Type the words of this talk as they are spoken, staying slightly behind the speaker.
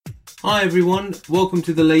Hi everyone, welcome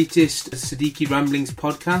to the latest Siddiqui Ramblings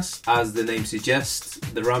podcast. As the name suggests,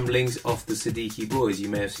 the ramblings of the Siddiqui boys. You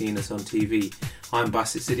may have seen us on TV. I'm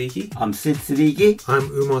Basit Siddiqui. I'm Sid Siddiqui. I'm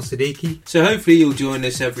Umar Siddiqui. So hopefully you'll join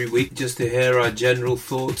us every week just to hear our general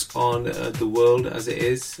thoughts on the world as it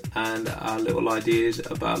is and our little ideas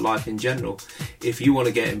about life in general. If you want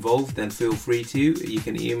to get involved, then feel free to. You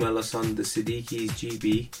can email us on the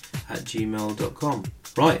siddiquisgb@gmail.com.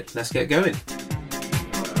 Right, let's get going.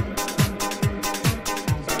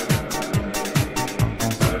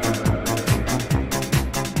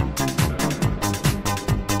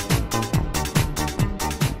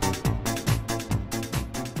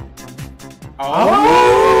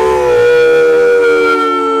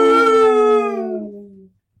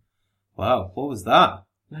 Wow, what was that?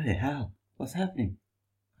 Bloody hell. What's happening?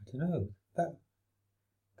 I don't know.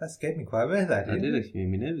 That scared me quite a bit, that That didn't did it? actually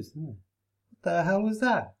make me nervous, didn't it? What the hell was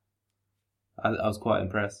that? I was quite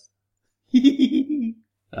impressed. For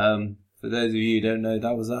those of you who don't know,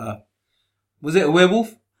 that was was it a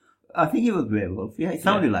werewolf? I think it was werewolf. Yeah, it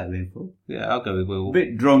sounded like werewolf. Yeah, I'll go with werewolf.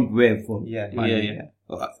 Bit drunk werewolf. Yeah. Yeah.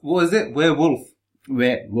 What is it? Werewolf.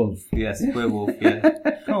 Werewolf. Yes, werewolf, yeah.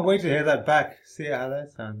 Can't wait to hear that back. See how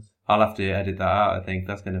that sounds. I'll have to edit that out, I think.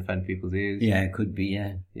 That's going to offend people's ears. Yeah, it could be,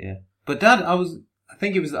 yeah. Yeah. But Dad, I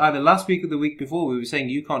think it was either last week or the week before we were saying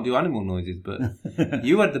you can't do animal noises, but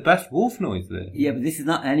you had the best wolf noise there. Yeah, but this is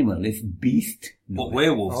not animal, it's beast. What,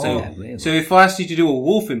 werewolf? Oh. So, Yeah, werewolf. so if I asked you to do a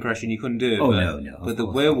wolf impression, you couldn't do it. Oh, but, no, of But the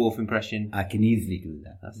course werewolf impression, I can easily do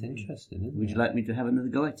that. that's interesting, isn't Would it? you like me to have another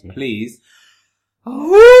go at it? Please.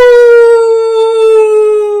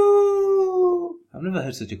 I've never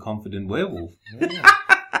heard such a confident werewolf.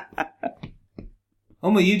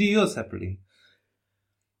 Omar, you do yours separately.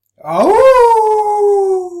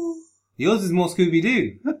 Oh! Yours is more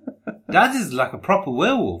Scooby-Doo. Dad's is like a proper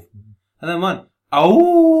werewolf. And then mine,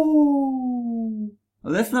 oh!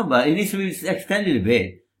 Well, that's not bad. It needs to be extended a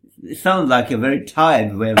bit. It sounds like a very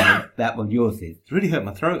tired werewolf, that one yours is. It's really hurt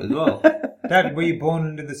my throat as well. Dad, were you born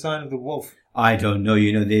under the sign of the wolf? I don't know,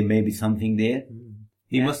 there may be something there.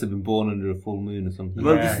 He Yeah. must have been born under a full moon or something.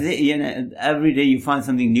 Well, Yeah. this is it, every day you find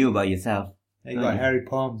something new about yourself. You got hairy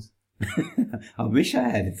palms. I wish I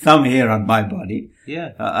had some hair on my body.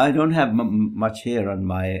 Yeah. I don't have much hair on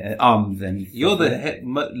my arms and. You're the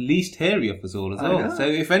least hairy of us all as I well. know. So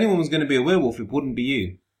if anyone was going to be a werewolf, it wouldn't be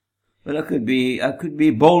you. Well, I could be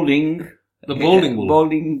balding. The balding wolf.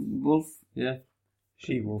 Balding wolf. Yeah.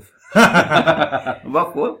 She-wolf.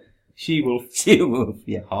 What wolf? She-wolf. She wolf.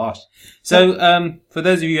 Yeah. Harsh. So, for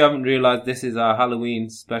those of you who haven't realised, this is our Halloween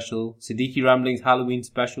special. Siddiqui Ramblings Halloween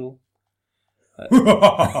special.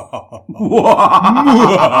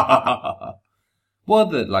 What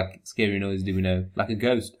other, scary noise do we know? Like a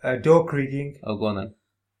ghost? Door creaking. Oh, go on then.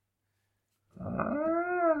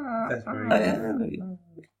 That's very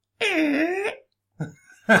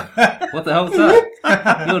What the hell was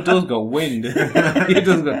that? Your door's got wind. Your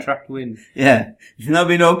door's got trapped wind. Yeah. It's not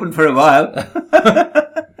been open for a while.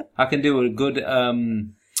 I can do a good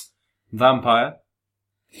vampire.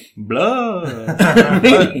 Blood.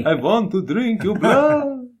 Really? I want to drink your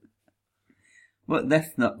blood. Well,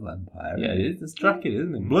 that's not vampire. Yeah, it is. It's Dracula,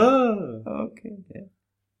 isn't it? Blood. Okay. Yeah.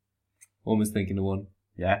 Almost thinking of one.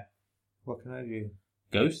 Yeah. What can I do?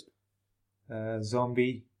 Ghost?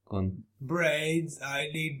 Zombie. Go on. Brains. I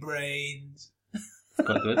need brains. It's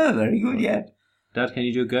quite good. Oh, very good. Yeah. Dad, can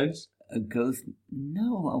you do a ghost? A ghost?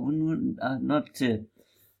 No, I wouldn't. I've not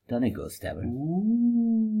done a ghost ever.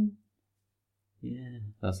 Ooh. Yeah.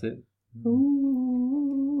 That's it.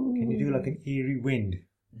 Ooh. Can you do like an eerie wind?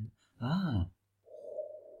 Ah.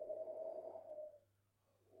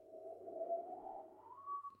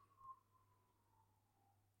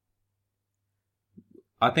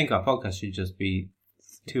 I think our podcast should just be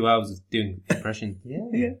 2 hours of doing impression.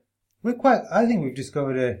 Yeah. I think we've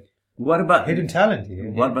discovered a What about hidden talent here.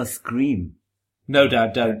 What about Scream? No,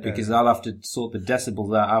 Dad, don't, because I'll have to sort the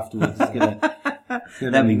decibels out afterwards. It's gonna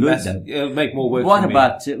That'd be good, though. It'll make more work What for me.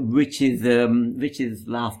 about witches'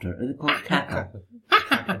 laughter? Is it called cackle?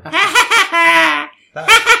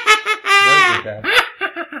 That's very good, Dad.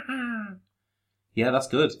 Yeah, that's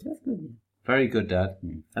good. That's good. Very good, Dad.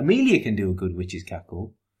 Amelia can do a good witch's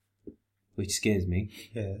cackle, which scares me.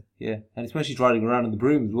 Yeah. Yeah, and it's when she's riding around on the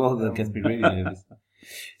broom as well that gets me really nervous.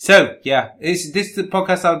 So, yeah, this is the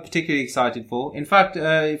podcast I'm particularly excited for. In fact,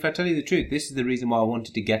 if I tell you the truth, this is the reason why I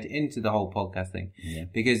wanted to get into the whole podcast thing. Yeah.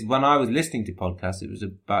 Because when I was listening to podcasts, it was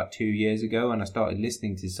about 2 years ago, and I started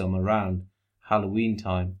listening to some around Halloween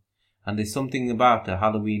time. And there's something about a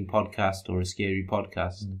Halloween podcast or a scary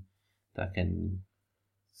podcast that can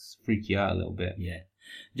freak you out a little bit. Yeah.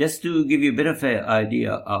 Just to give you a bit of an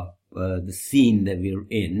idea of the scene that we're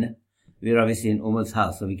in. We're obviously in Umar's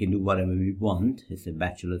house, so we can do whatever we want. It's a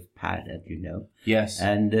bachelor's pad, as you know. Yes.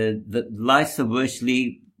 And the lights are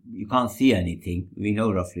virtually, you can't see anything. We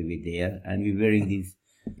know roughly we're there. And we're wearing these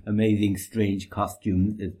amazing, strange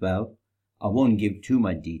costumes as well. I won't give too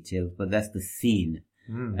much details, but that's the scene.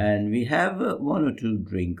 And we have one or two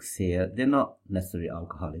drinks here. They're not necessarily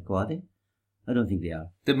alcoholic, are they? I don't think they are.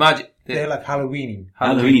 The magic. They're like Halloweeny.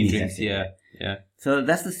 Halloween drinks, yeah. yeah. So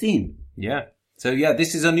that's the scene. Yeah. So yeah,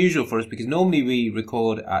 this is unusual for us because normally we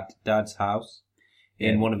record at Dad's house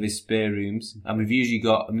in one of his spare rooms, and we've usually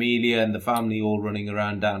got Amelia and the family all running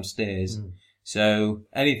around downstairs. So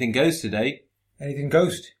anything goes today. Anything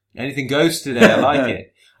ghost? Anything goes today. I like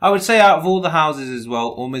it. I would say out of all the houses as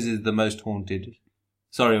well, Uma's is the most haunted.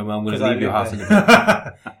 Sorry, Uma, I'm going to leave your house in a bit.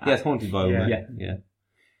 Yeah, it's haunted by Uma. Yeah.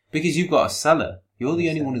 Because you've got a cellar. You're the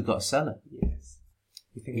only one who's got a cellar. Yes.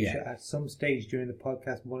 You think we should, at some stage during the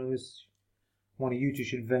podcast, one of you two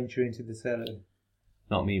should venture into the cellar?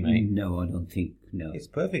 Not me, mate. No, I don't think, no. It's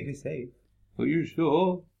perfectly safe. Are you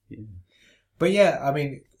sure? Yeah. But yeah, I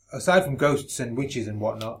mean, aside from ghosts and witches and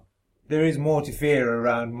whatnot, there is more to fear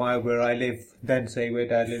around where I live than, say, where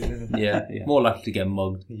Dad lives. Yeah. More likely to get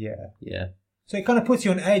mugged. Yeah. So it kind of puts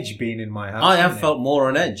you on edge being in my house. I have felt more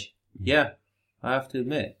on edge. Yeah, I have to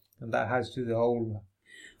admit. And that adds to the whole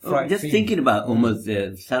just thinking about Umar's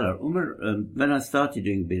cellar. Umar, when I started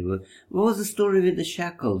doing a bit of work, what was the story with the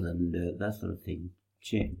shackles and that sort of thing?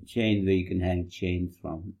 Chains where you can hang chains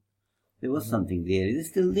from. There was something there. Is it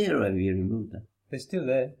still there, or have you removed that? They're still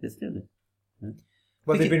there. They're still there. Huh?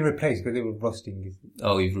 Well, they've been replaced because they were rusting.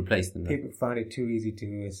 Oh, you've replaced them. People found it too easy to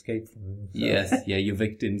escape from them. So. Yes, yeah, your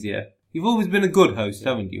victims, yeah. You've always been a good host,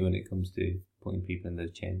 haven't you, when it comes to putting people in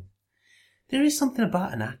those chains? There is something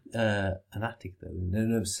about an attic, though,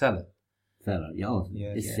 no cellar. Cellar,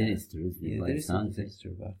 it's sinister, isn't it? Yeah, there is something sinister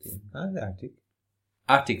about it. And the attic.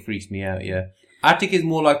 Attic freaks me out, yeah. Attic is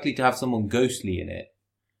more likely to have someone ghostly in it.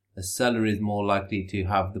 A cellar is more likely to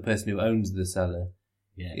have the person who owns the cellar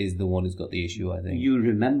is the one who's got the issue, I think. You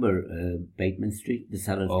remember Bateman Street? The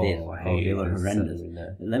cellars there. They were horrendous.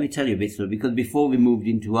 Let me tell you a bit. So, because before we moved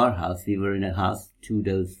into our house, we were in a house 2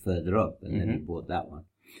 doors further up, and then we bought that one.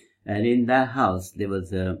 And in that house, there was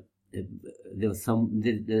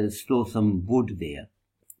store some wood there.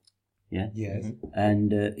 Yeah. Yes.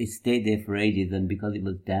 And it stayed there for ages, and because it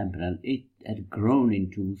was damp, and it had grown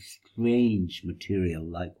into strange material,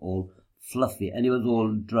 like all fluffy, and it was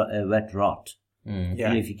all wet rot. Yeah.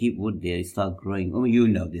 And if you keep wood there, it starts growing. Oh, you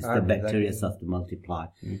know this. The bacteria starts to multiply.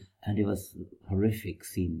 And it was horrific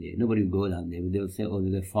scene there. Nobody would go down there. They would say, oh,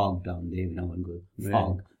 there's a fog down there. No one goes.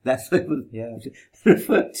 Fog. That's what it was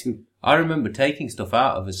referred to. I remember taking stuff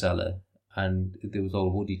out of a cellar, and there was all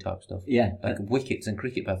woody type stuff. Yeah. Like wickets and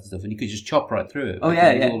cricket bats and stuff, and you could just chop right through it. Oh,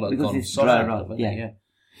 it was all, like, because it's dry rot. Yeah.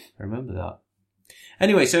 I remember that.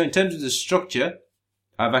 Anyway, so in terms of the structure,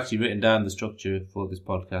 I've actually written down the structure for this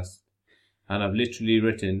podcast. And I've literally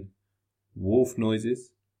written wolf noises,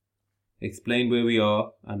 explain where we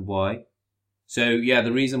are and why. So, yeah,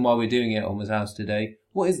 the reason why we're doing it at Uma's house today.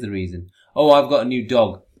 What is the reason? Oh, I've got a new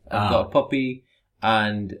dog. I've got a puppy,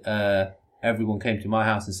 and everyone came to my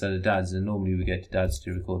house instead of Dad's, and normally we go to Dad's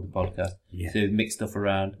to record the podcast. Yeah. So we mixed stuff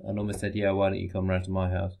around, and Uma said, yeah, why don't you come round to my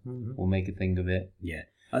house? We'll make a thing of it. Yeah.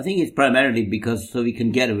 I think it's primarily because so we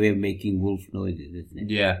can get away with making wolf noises, isn't it?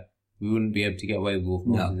 Yeah. We wouldn't be able to get away with wolf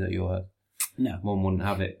noises at your house. No. Mum wouldn't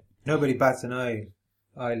have it. Nobody bats an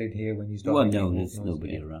eyelid here when you start. Well, no, there's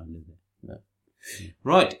nobody around, is there? No.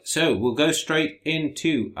 Right, so we'll go straight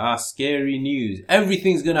into our scary news.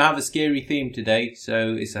 Everything's going to have a scary theme today,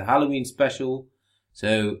 so it's a Halloween special.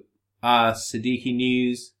 So our Siddiqui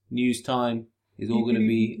news time is all going to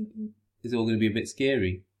be a bit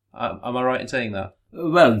scary. Am I right in saying that?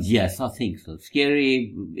 Well, yes, I think so.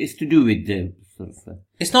 Scary is to do with the sort of.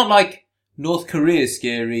 It's not like North Korea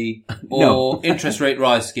scary or interest rate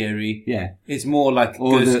rise scary. Yeah. It's more like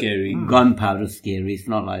ghost scary. Gunpowder scary. It's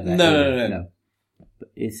not like that. No. But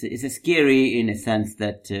it's a scary in a sense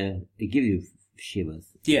that it gives you shivers.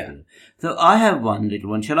 Yeah. So I have one little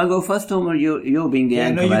one. Shall I go first, Tom, or you're being the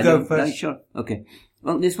anchor? No, you go first. Sure. Okay.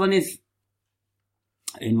 Well, this one is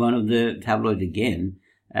in one of the tabloids again,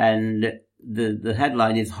 and the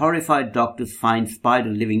headline is "Horrified Doctors Find Spider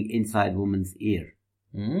Living Inside Woman's Ear."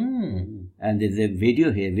 And there's a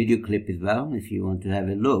video clip as well, if you want to have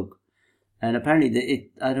a look. And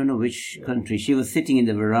apparently, I don't know which country, she was sitting in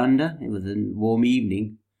the veranda, it was a warm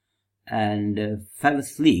evening, and fell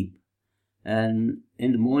asleep. And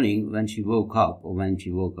in the morning, when she woke up,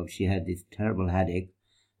 she had this terrible headache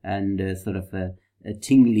and sort of a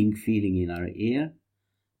tingling feeling in her ear.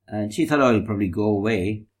 And she thought, oh, it'll probably go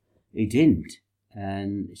away. it didn't.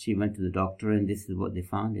 And she went to the doctor, and this is what they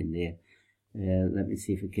found in there. Let me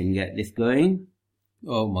see if we can get this going.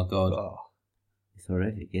 Oh my God. Oh, It's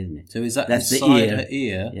horrific, isn't it? So is that That's the inside ear. her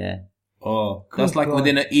ear? Yeah. Oh, that's Good like God.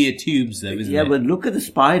 within her ear tubes, though, isn't Yeah, it? but look at the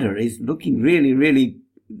spider. It's looking really, really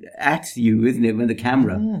at you, isn't it? When the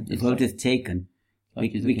camera, the photo is taken,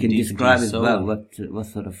 Like he's we looking can deep into describe his as well soul. what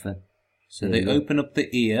sort of. So they Yeah. open up the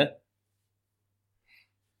ear.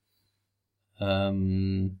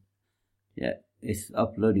 Yeah, it's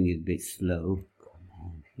uploading is a bit slow.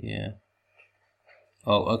 Yeah.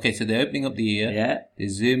 Oh, okay. So they're opening up the ear. Yeah, They're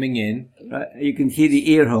zooming in. right. You can see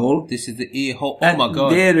the ear hole. This is the ear hole. Oh And my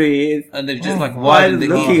God! There he is. And they've just like While widened the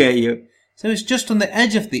looking ear. at you. So it's just on the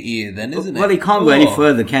edge of the ear, then, isn't it? Well, he can't go any Oh,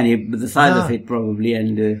 further, can he? But the side No. of it probably,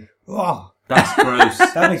 and oh, That's gross.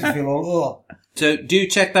 that makes me feel all. Oh. So do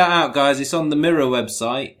check that out, guys. It's on the Mirror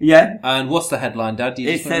website. yeah. And what's the headline, Dad? Do you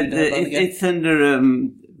It just want to said read the headline again? it's under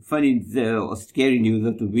funny or scary news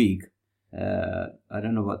of the week. I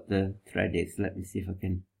don't know what the thread is. Let me see if I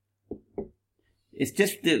can. It's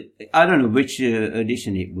just I don't know which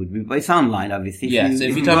edition it would be, but it's online, obviously. Yeah, so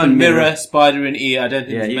if you go type on in mirror, spider in ear, I don't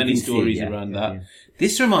think Yeah, there's you many can see, stories yeah, around yeah, that. yeah.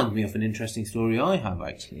 This reminds me of an interesting story I have,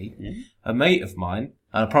 actually. Yeah. A mate of mine,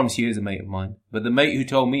 and I promise you he is a mate of mine, but the mate who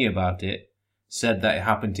told me about it said that it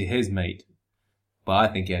happened to his mate. But I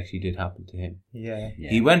think it actually did happen to him. Yeah. Yeah.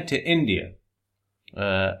 He went to India,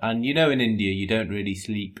 and you know in India you don't really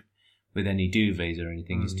sleep with any duvets or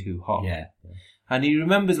anything, it's too hot. Yeah. And he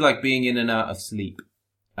remembers like being in and out of sleep,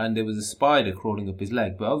 and there was a spider crawling up his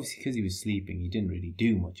leg, but obviously because he was sleeping he didn't really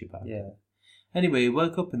do much about it. Yeah. Anyway, he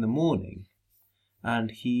woke up in the morning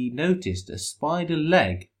and he noticed a spider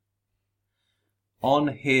leg on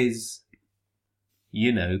his,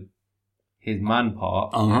 his man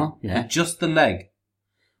part. Yeah. Just the leg.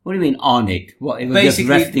 What do you mean on it? What? It was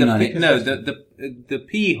Basically, just resting on it. the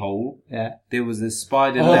pee hole, Yeah. there was a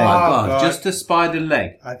spider Oh leg. my God. Just a spider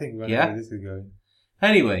leg. I think we know Yeah? where this is going.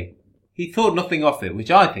 Anyway, he thought nothing of it, which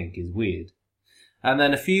I think is weird. And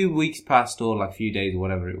then a few weeks passed, or like a few days or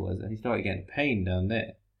whatever it was, and he started getting pain down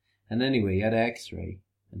there. And anyway, he had an x-ray.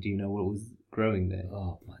 And do you know what was growing there?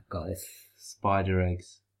 Oh my God. Spider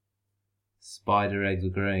eggs. Spider eggs were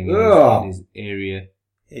growing Ugh. in his area.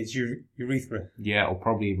 It's your urethra. Yeah, or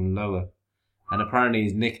probably even lower. And apparently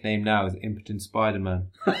his nickname now is Impotent Spider-Man.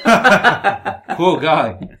 Poor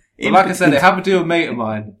guy. But like I said, it happened to a mate of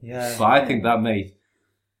mine. Yeah. But I think that mate.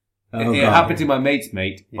 Oh, it God. happened to my mate's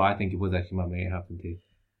mate, but I think it was actually my mate it happened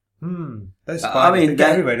to. Those I spiders, mean, they get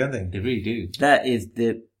that- everywhere, don't they? They really do. That is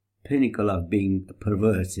the pinnacle of being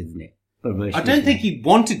perverse, isn't it? Perverse. I don't think he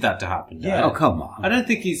wanted that to happen. Dad. Yeah. Oh, come on. I don't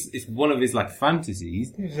think it's one of his like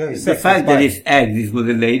fantasies. The fact that it's eggs is with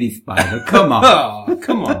a lady spider. Come on. Oh,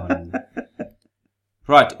 come on.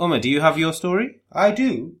 Right, Uma, do you have your story? I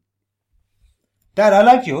do. Dad, I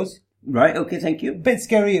like yours. Right, okay, thank A you. bit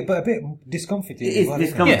scary, but a bit discomforting. as It's well, isn't it?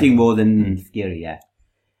 discomforting more than scary, yeah.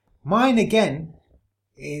 Mine again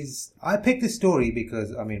is I picked this story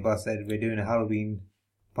because Boss said we're doing a Halloween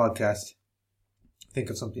podcast. Think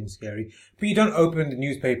of something scary, but you don't open the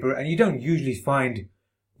newspaper and you don't usually find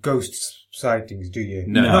ghost sightings, do you?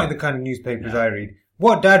 No. Not in the kind of newspapers I read.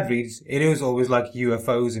 What Dad reads, it is always like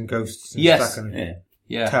UFOs and ghosts and Yes. stuff and Yeah.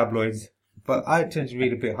 Yeah. tabloids. But I tend to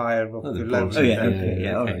read a bit higher up Oh, the the level. books. Oh, yeah, Yeah, okay, yeah,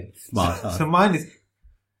 yeah, okay. alright. Smart. So mine is,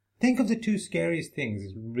 think of the two scariest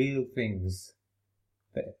things, real things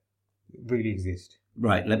that really exist.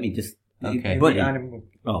 Right, let me just... Okay. But, Animal.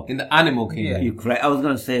 oh, In the animal kingdom. you're correct. I was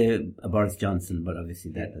going to say Boris Johnson, but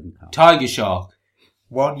obviously that doesn't count. Tiger shark.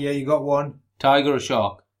 One, yeah, you got one. Tiger or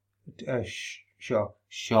shark? Shark.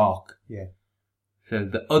 Shark. Yeah. So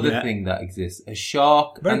the other Yeah. thing that exists, a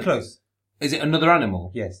shark. Very and- close. Is it another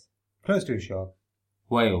animal? Yes. Close to a shark.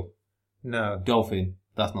 Whale. No. Dolphin.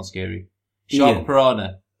 That's not scary. Shark Yeah.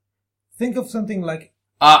 piranha. Think of something like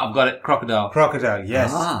I've got it. Crocodile. crocodile.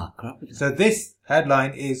 Yes. Ah, crocodile. So this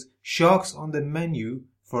headline is Sharks on the Menu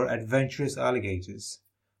for Adventurous Alligators.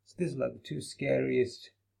 So this is like the two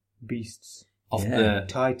scariest beasts, Of Yeah. the.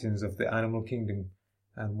 titans of the animal kingdom,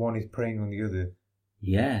 and one is preying on the other.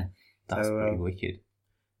 Yeah. That's So, pretty wicked.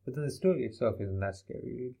 But then the story itself isn't that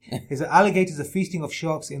scary. Is that alligators are feasting off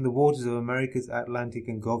sharks in the waters of America's Atlantic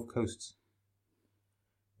and Gulf coasts.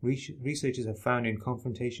 Researchers have found in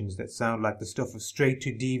confrontations that sound like the stuff of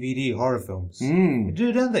straight-to-DVD horror films. Mm.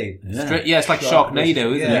 Do, don't they? Yeah. Straight, yeah, it's like Shark Sharknado,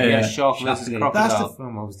 versus- isn't yeah, it? Yeah, yeah. shark versus Sharknado. That's the crocodile.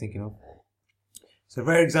 film I was thinking of. It's a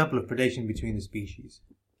rare example of predation between the species.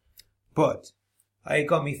 But it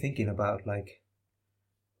got me thinking about like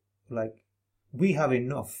we have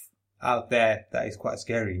enough out there that is quite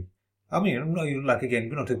scary. I mean, I'm not like again.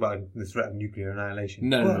 We're not talking about the threat of nuclear annihilation.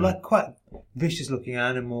 No, but no. like quite vicious-looking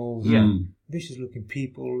animals, vicious-looking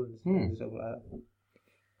people, and stuff like that.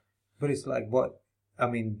 But it's like what? I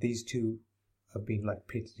mean, these two have been like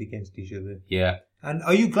pitted against each other. Yeah. And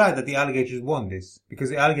are you glad that the alligators won this? Because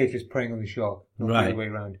the alligator is preying on the shark, not the other way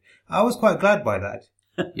around. I was quite glad by that.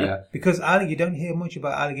 Yeah. Because you don't hear much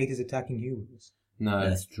about alligators attacking humans. No.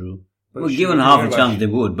 That's true. But Well, should given we half hear a about chance they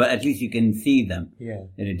would, but at least you can see them Yeah.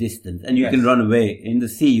 in a distance. And you Yes. can run away. In the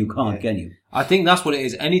sea, you can't, Yeah. can you? I think that's what it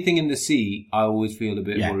is. Anything in the sea, I always feel a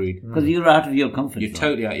bit Yeah. worried. Because you're out of your comfort You're zone.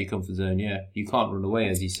 totally out of your comfort zone, yeah. You can't run away,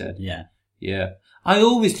 as you said. Yeah. Yeah. I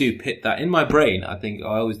always do pit that. In my brain, I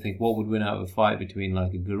always think what would win out of a fight between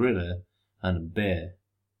like a gorilla and a bear.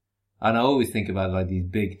 And I always think about like these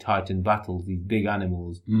big titan battles, these big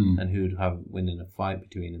animals, and who would win in a fight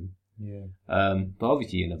between them. Yeah. But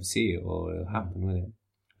obviously you never see it or it'll happen, will it?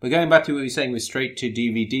 But going back to what you were saying with straight to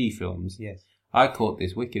DVD films, Yes. I caught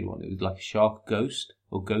this wicked one. It was like a shark ghost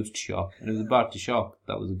or ghost shark, and it was about a shark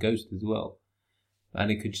that was a ghost as well, and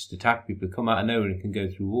it could just attack people, come out of nowhere, and it can go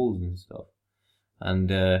through walls and stuff. And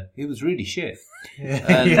it was really shit.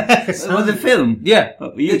 And- Yes. Was the film? Yeah,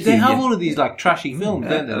 Oh, they YouTube, have yeah. all of these like trashy films,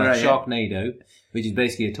 don't they? Like Right, yeah. Sharknado, which is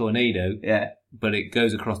basically a tornado, Yeah. but it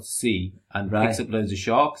goes across the sea and Right. picks up loads of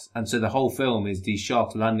sharks, and so the whole film is these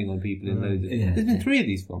sharks landing on people in loads. Yeah. There's been 3 of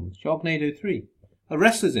these films. Sharknado 3. A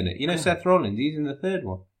wrestler's in it. You know Seth Rollins. He's in the 3rd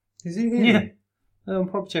one. Is he really? Yeah. I'll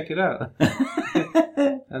probably check it out.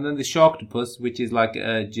 And then the Sharktopus, which is like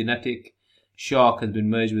a genetic shark has been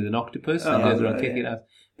merged with an octopus and goes around right, kicking ass.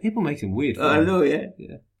 People make some weird I films. know, yeah.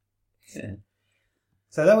 Yeah.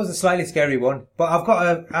 So that was a slightly scary one, but I've got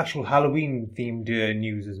an actual Halloween themed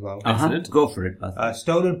news as well. Excellent. Go for it.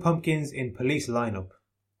 Stolen pumpkins in police lineup.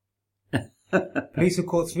 Police have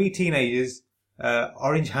caught 3 teenagers,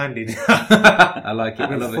 orange-handed, I like it. I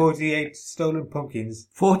with love it. 48 stolen pumpkins.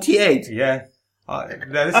 48. Yeah.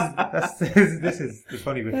 This is the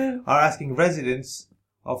funny bit. Are asking residents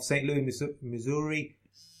of St. Louis, Missouri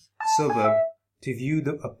suburb to view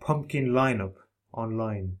a pumpkin lineup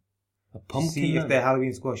online. A To pumpkin. see if man. their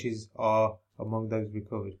Halloween squashes are among those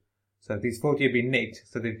recovered. So these 40 have been nicked,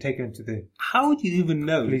 so they've taken them to the How do you even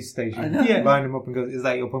know? police station, I know. line them up and go, is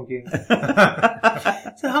that your pumpkin?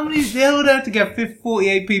 So how many? They would have to get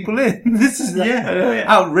 48 people in. This is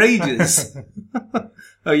outrageous.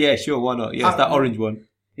 Oh yeah, sure, why not? Yes, that orange one.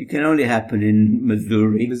 It can only happen in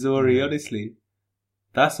Missouri. Missouri, honestly.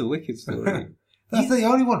 That's a wicked story. That's the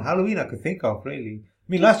only one Halloween I could think of, really. I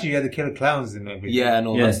mean, last year you had the killer clowns and everything. Yeah, and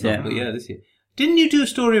all that Yes, stuff. yeah. But yeah, this year. Didn't you do a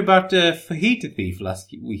story about fajita thief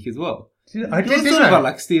last week as well? I You did, always didn't talk I? about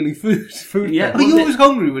like stealing food. Food. Yeah. Are you always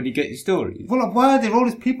hungry when you get your stories? Well, why are there all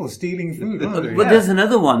these people stealing food? aren't there? But there's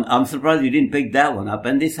another one. I'm surprised you didn't pick that one up.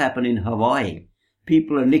 And this happened in Hawaii.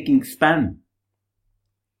 People are nicking spam.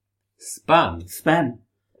 Spam. Spam.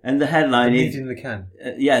 And the headline meat is, in the can.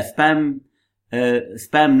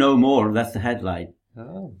 spam no more. That's the headline.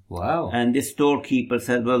 Oh. Wow. And this storekeeper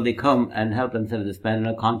said, well, they come and help themselves to spam and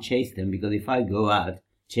I can't chase them because if I go out,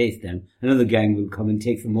 chase them, another gang will come and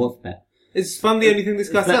take some more spam. Is spam the only thing this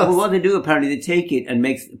guy But sells? what they do apparently, they take it and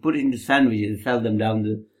put it into sandwiches and sell them down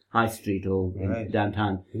the high street or Right.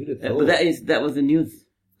 downtown. Who'd have But that was the news.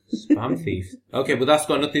 Spam thief. Okay, but that's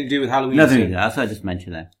got nothing to do with Halloween. Nothing. That's why I just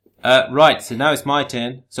mentioned that. Right, so now it's my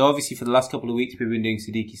turn. So obviously for the last couple of weeks we've been doing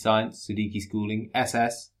Siddiqui Science, Siddiqui Schooling,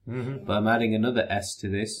 SS. Mm-hmm. But I'm adding another S to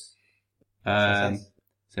this. So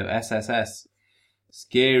SSS.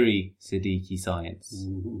 Scary Siddiqui Science.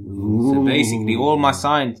 So basically all my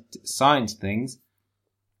science things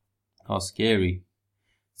are scary.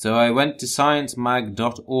 So I went to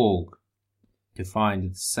sciencemag.org to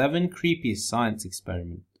find the 7 creepiest science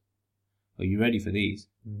experiments. Are you ready for these?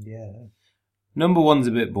 Yeah. Number 1's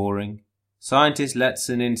a bit boring. Scientist lets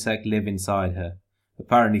an insect live inside her.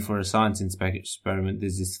 Apparently for a science experiment,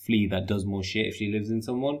 there's this flea that does more shit if she lives in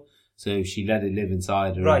someone. So she let it live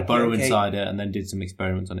inside her, Right, or burrow okay. inside her, and then did some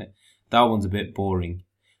experiments on it. That one's a bit boring.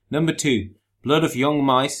 Number 2, blood of young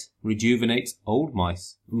mice rejuvenates old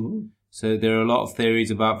mice. Ooh. So there are a lot of theories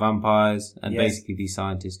about vampires, and Yes. basically these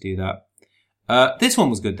scientists do that. This one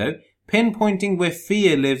was good though. Pinpointing where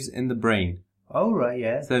fear lives in the brain. Oh, right,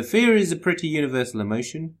 yeah. So fear is a pretty universal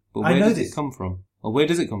emotion, but I where know does this. it come from? Or where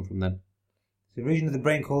does it come from then? It's the region of the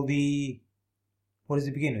brain called what does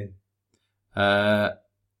it begin with?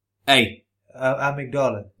 A.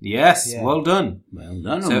 Amygdala. Yes, Yeah. well done. Well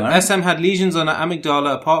done, So Omar. SM had lesions on her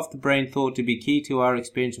amygdala, a part of the brain thought to be key to our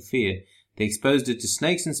experience of fear. They exposed her to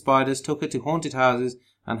snakes and spiders, took her to haunted houses,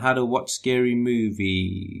 and had her watch scary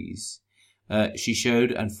movies. She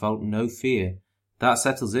showed and felt no fear. That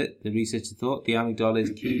settles it. The researcher thought the amygdala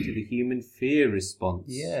is key to the human fear response.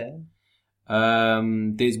 Yeah.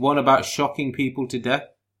 There's one about shocking people to death.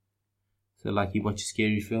 So like you watch a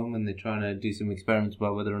scary film and they're trying to do some experiments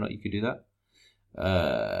about whether or not you could do that.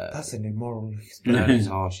 That's an immoral experiment. That is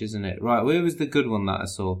harsh, isn't it? Right, where was the good one that I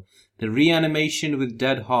saw? The reanimation with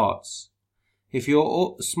dead hearts. If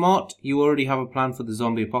you're smart, you already have a plan for the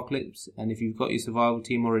zombie apocalypse, and if you've got your survival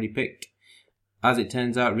team already picked, as it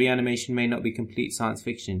turns out, reanimation may not be complete science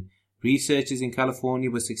fiction. Researchers in California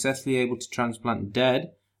were successfully able to transplant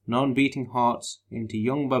dead, non-beating hearts into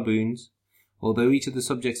young baboons. Although each of the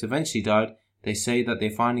subjects eventually died, they say that their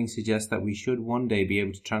findings suggest that we should one day be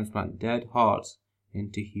able to transplant dead hearts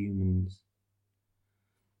into humans.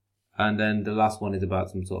 And then the last one is about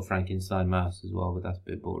some sort of Frankenstein mouse as well, but that's a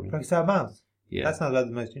bit boring. Frankenstein mouse? Yeah. That sounds like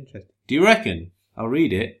the most interesting. Do you reckon? I'll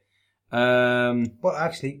read it. Well,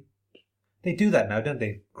 actually, they do that now, don't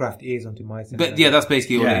they? Graft ears onto mice. But yeah, that's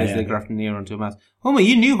basically all it is. Yeah. They're grafting an ear onto a mouse. Homer,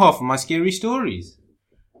 you knew half of my scary stories.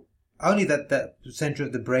 Only that center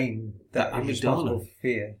of the brain that The is responsible amygdala. for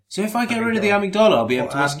fear. So if I get rid of the amygdala, I'll be able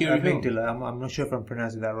to Or watch scary films. amygdala. I'm not sure if I'm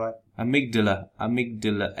pronouncing that right. Amygdala.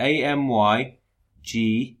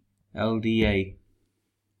 AMYGLDA.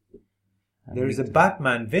 There is a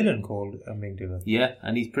Batman villain called Amygdala. Yeah,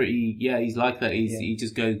 and he's pretty. Yeah, he's like that. Yeah. He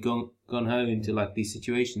just goes gun ho into like these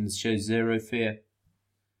situations, shows zero fear.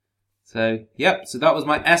 So yep. So that was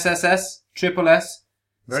my SSS Triple S.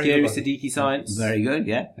 Very Scary good. Siddiqui Science. Very good,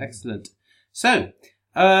 yeah. Excellent. So,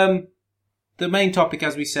 the main topic,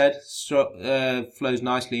 as we said, flows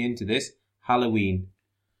nicely into this. Halloween.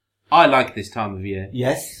 I like this time of year.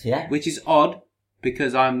 Yes, yeah. Which is odd,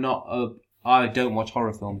 because I don't watch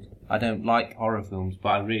horror films. I don't like horror films, but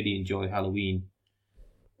I really enjoy Halloween.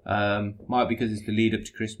 Might be because it's the lead up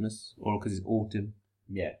to Christmas, or because it's autumn,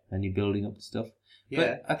 Yeah. and you're building up to stuff. Yeah.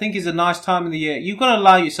 But I think it's a nice time of the year. You've got to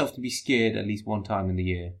allow yourself to be scared at least one time in the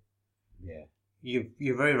year. Yeah.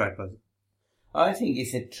 You're very right, Buzz. I think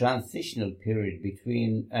it's a transitional period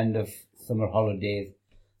between end of summer holidays,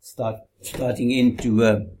 starting into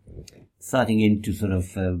sort of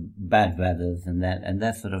bad weathers, and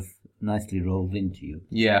that sort of nicely rolls into you,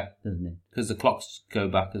 Yeah. doesn't it? Because the clocks go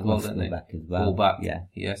back as well, Clocks don't go they? back as well. Fall back. Yeah.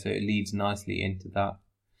 Yeah, so it leads nicely into that.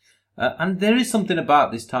 And there is something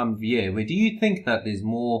about this time of year where do you think that there's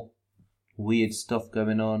more weird stuff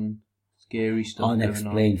going on, scary stuff going on?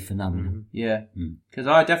 Unexplained phenomenon. Yeah. Mm. Because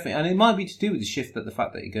I definitely, and it might be to do with the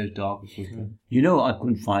fact that it goes dark or something. You know, I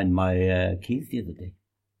couldn't find my keys the other day.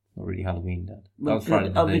 Not really Halloween, Dad. That Well, was Friday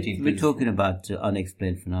the 13th. we're talking about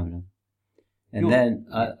unexplained phenomena. And You're- then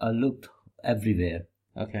I looked everywhere.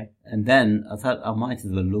 Okay. And then I thought I might as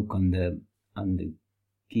well look on the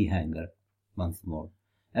key hanger once more.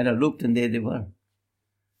 And I looked and there they were.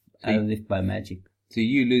 See? As if by magic. So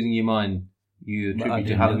you losing your mind, you But I attribute to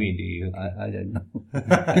don't Halloween, know. do you? Okay. I don't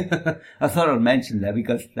know. I thought I'd mention that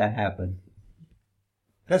because that happened.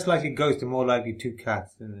 Less likely ghost and more likely two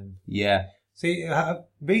cats. And then Yeah. see,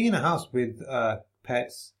 being in a house with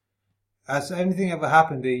pets, has anything ever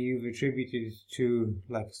happened that you've attributed to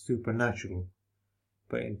like supernatural?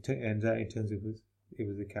 But it turns out it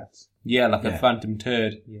was the cats. Yeah, like a Yeah. phantom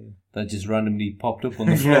turd Yeah, that just randomly popped up on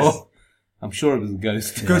the floor. Yes. I'm sure it was a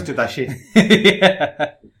ghost. ghost of that shit.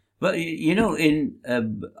 Yeah. But you know, in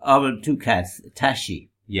our two cats, Tashi,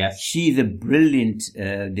 Yes. she's a brilliant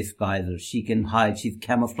disguiser. She can hide. She's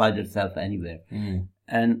camouflaged herself anywhere. Mm.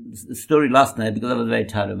 And the story last night, because I was very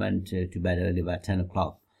tired, I went to bed early, about 10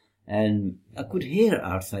 o'clock. And I could hear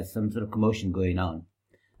outside some sort of commotion going on.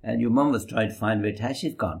 And your mum was trying to find where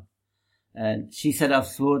Tashi's gone. And she said, I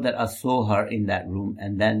swore that I saw her in that room.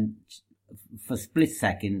 And then for a split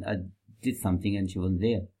second, I did something and she wasn't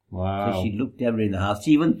there. Wow. So she looked everywhere in the house.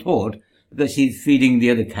 She even thought, because she's feeding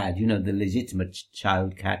the other cat, you know, the legitimate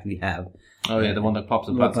child cat we have. Oh yeah, the one that pops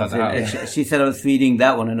up outside the house. She said I was feeding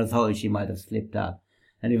that one and I thought she might have slipped out.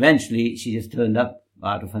 And eventually she just turned up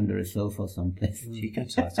out of under a sofa someplace. She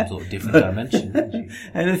goes to like some sort of different dimension, doesn't she?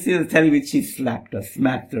 And she was telling me she smacked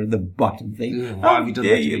her the bottom thing. Ugh, why have you done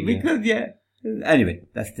that to me? Because, yeah. Anyway,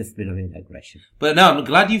 that's just a bit of a digression. But no, I'm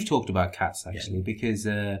glad you've talked about cats actually, because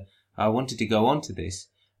I wanted to go on to this,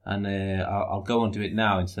 and I'll go on to it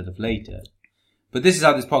now instead of later. But this is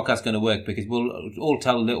how this podcast is going to work, because we'll all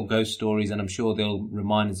tell little ghost stories, and I'm sure they'll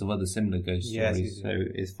remind us of other similar ghost Yes, stories. yes, So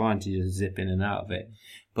it's fine to just zip in and out of it.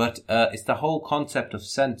 But it's the whole concept of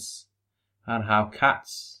sense, and how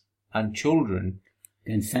cats and children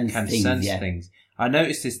Can sense can things, sense yeah. things. I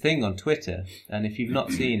noticed this thing on Twitter, and if you've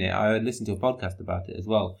not seen it, I listened to a podcast about it as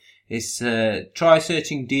well. It's try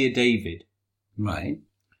searching Dear David. Right.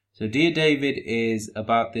 So Dear David is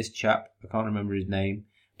about this chap. I can't remember his name.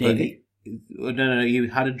 but David? No, he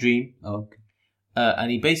had a dream. Okay.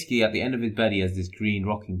 And he basically, at the end of his bed, he has this green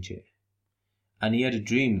rocking chair. And he had a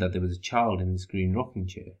dream that there was a child in this green rocking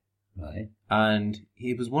chair. Right. And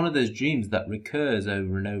it was one of those dreams that recurs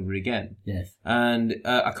over and over again. Yes. And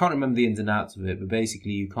I can't remember the ins and outs of it, but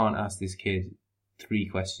basically you can't ask this kid 3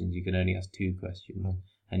 questions. You can only ask 2 questions. Mm.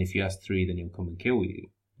 And if you ask 3, then he'll come and kill you.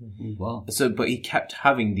 Wow. So, but he kept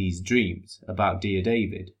having these dreams about dear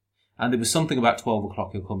David. And there was something about 12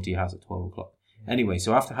 o'clock, he'll come to your house at 12 o'clock. Anyway,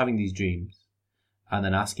 so after having these dreams, and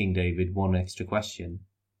then asking David 1 extra question,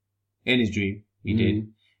 in his dream, he did.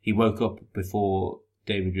 He woke up before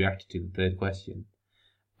David reacted to the 3rd question.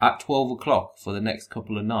 At 12 o'clock for the next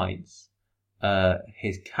couple of nights,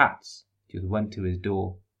 his cats just went to his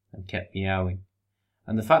door and kept meowing.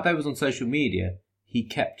 And the fact that it was on social media, he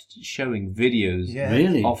kept showing videos Yeah.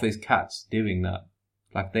 Really? of his cats doing that.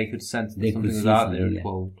 Like they could sense that They something could was see out there something, at yeah.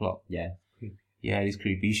 12 o'clock. Yeah. Yeah, it is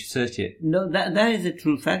creepy. You should search it. No, that is a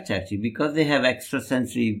true fact actually, because they have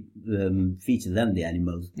extrasensory features than the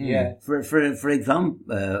animals. Yeah. For example,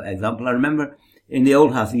 I remember in the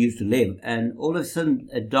old house we used to live, and all of a sudden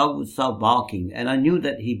a dog would start barking, and I knew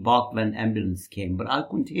that he barked when ambulance came, but I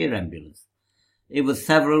couldn't hear ambulance. It was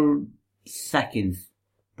several seconds,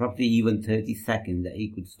 probably even 30 seconds, that he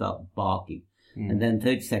could start barking, and then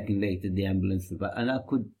 30 seconds later the ambulance was back, and I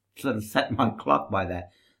could sort of set my clock by that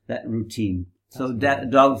routine. So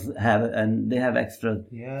dogs have, and they have extra,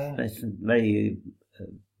 Yeah. very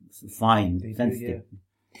fine, They do, sensitive.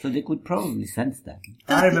 So they could probably sense that.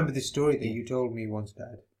 I remember the story that you told me once,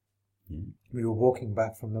 Dad. Yeah. We were walking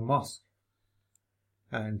back from the mosque,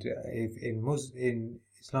 and in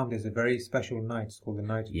Islam there's a very special night. It's called the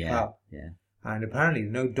night of Yeah, Kaf. yeah, And apparently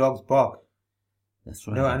no dogs bark, that's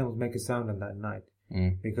right. no animals make a sound on that night,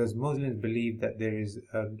 because Muslims believe that there is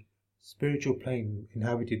a spiritual plane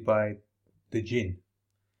inhabited by the jinn,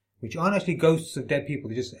 which aren't actually ghosts of dead people,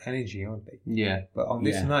 they're just energy, aren't they? Yeah. But on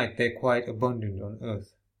this Yeah. night they're quite abundant on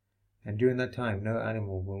earth, and during that time no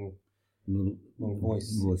animal will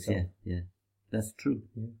voice itself. yeah. That's true.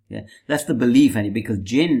 Yeah. Yeah, that's the belief, Annie, because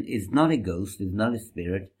jinn is not a ghost, it's not a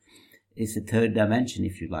spirit, it's a 3rd dimension,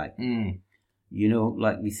 if you like. You know,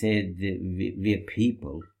 like we said, we're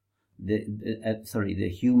people. The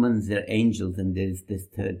humans, they're angels, and there's this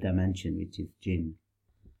 3rd dimension, which is jinn.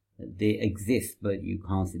 They exist, but you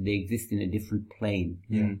can't see. They exist in a different plane.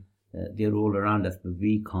 Yeah. They're all around us, but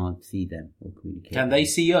we can't see them or communicate. Can they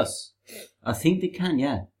see us? I think they can,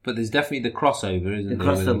 yeah. But there's definitely the crossover, isn't The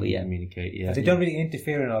there? where crossover, they yeah. Communicate, yeah. But they don't really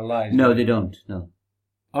interfere in our lives. No, they don't. No,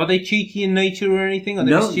 Are they cheeky in nature or anything? Are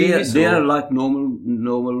they no, mischievous? they or- are like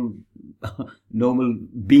normal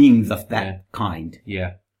beings of that Yeah. kind.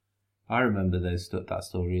 Yeah. I remember that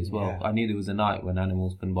story as well. Yeah. I knew there was a night when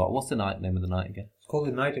animals couldn't bark. What's the name of the night again? It's called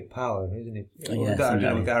the Night of Power, isn't it? Oh, Or yeah, I don't know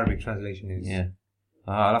something what the Arabic translation is. Yeah.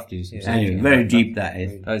 I'll have to do some Yeah. searching. Anyway, very deep that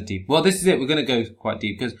is. That was deep. Well, this is it. We're going to go quite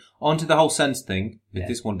deep because onto the whole sense thing. Yeah.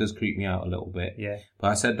 This one does creep me out a little bit. Yeah. But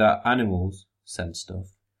I said that animals sense stuff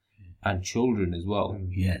and children as well.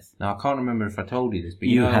 Yes. Now, I can't remember if I told you this, but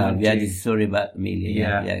You know, I have, went yeah, to- this story about Amelia.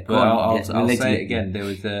 Yeah. But Go on, I'll yes, relate to say it again. There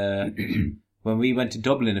was when we went to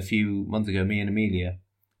Dublin a few months ago, me and Amelia,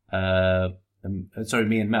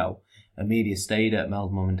 me and Mel. Amelia stayed at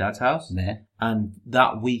Mel's mum and dad's house. There. And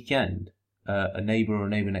that weekend, a neighbour or a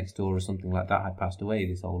neighbour next door or something like that had passed away,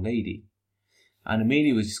 this old lady. And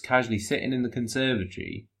Amelia was just casually sitting in the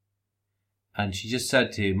conservatory, and she just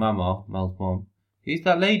said to Mama, Mel's mum, "Who's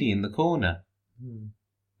that lady in the corner?"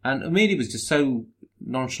 And Amelia was just so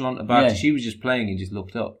nonchalant about Yeah. it. She was just playing and just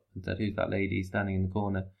looked up and said, "Who's that lady standing in the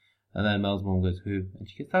corner?" And then Mel's mum goes, "Who?" And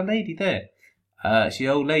she goes, "That lady there." She's an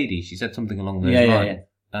old lady. She said something along those Yeah, yeah, lines.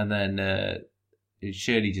 yeah. And then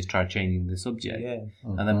Shirley just tried changing the subject. Yeah.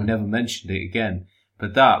 And then we never mentioned it again.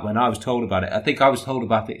 But that, when I was told about it, I think I was told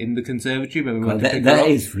about it in the conservatory when we went to pick her that up.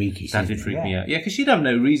 is freaky. That did isn't freak it? me out. Yeah, because she'd have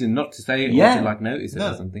no reason not to say it Yeah. or to notice it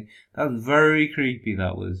No. or something. That was very creepy,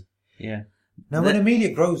 that was. Yeah. Now, when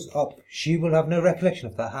Amelia grows up, she will have no recollection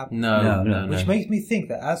of that happening. No. Which makes me think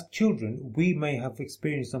that as children, we may have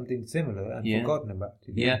experienced something similar and Yeah. forgotten about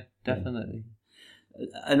it. Yeah, definitely.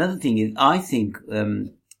 Another thing is, I think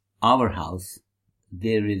our house,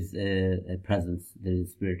 there is a presence, there is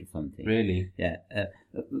a spirit of something. Really? Yeah.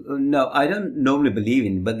 No, I don't normally believe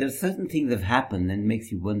in, but there's certain things that happen and makes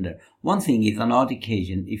you wonder. One thing is, on odd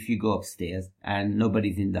occasion, if you go upstairs and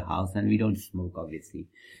nobody's in the house, and we don't smoke, obviously,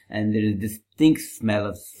 and there is this distinct smell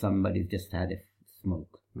of somebody's just had a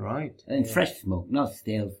smoke. Right. And fresh smoke, not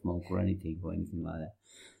stale smoke or anything like that.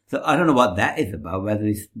 So I don't know what that is about, whether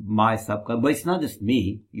it's my subconscious, but it's not just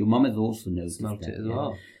me. Your mum has also noticed Smelt that, it as yeah.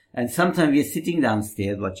 well. And sometimes we're sitting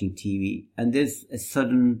downstairs watching TV, and there's a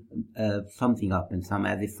sudden something happens,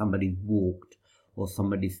 as if somebody walked or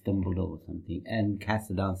somebody stumbled over something, and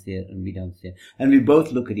Cass are downstairs and we downstairs, and we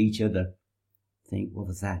both look at each other, think, what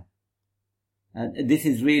was that? And this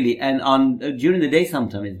is really, and on during the day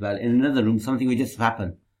sometimes as well, in another room, something will just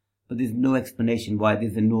happen, but there's no explanation why.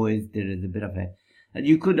 There's a noise, there is a bit of a, and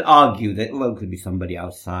you could argue that, well, it could be somebody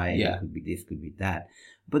outside, Yeah. it could be this, could be that.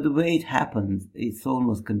 But the way it happens, it's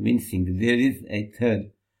almost convincing that there is a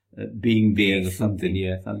third being there, Being or something,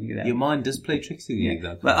 yeah. something like that. Your mind does play tricks with you.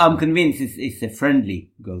 Yeah. But I'm convinced it's a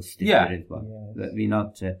friendly ghost Yeah. as well. Yes. That we're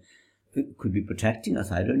not, could be protecting us,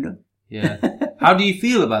 I don't know. Yeah. How do you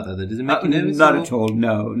feel about that though? Does it make you nervous? Not or- at all,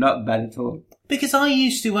 no, not bad at all. Because I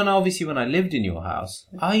used to, when I lived in your house,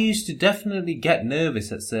 I used to definitely get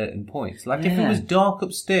nervous at certain points. Like if it Yeah. was dark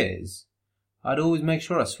upstairs, I'd always make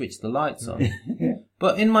sure I switched the lights on.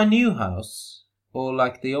 But in my new house, or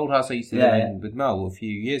like the old house I used to live Yeah, in with Mel a few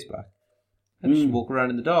years back, I just walk around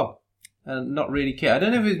in the dark and not really care. I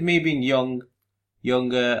don't know if it's me being younger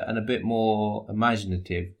and a bit more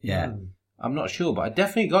imaginative. Yeah. I'm not sure, but I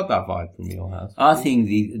definitely got that vibe from your house. I think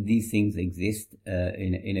these things exist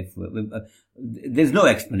there's no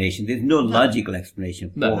explanation, there's no logical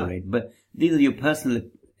explanation for No. it, but these are your personal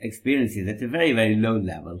experiences at a very, very low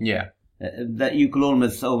level. Yeah. That you could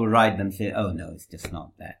almost override them and say, oh no, it's just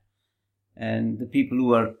not that. And the people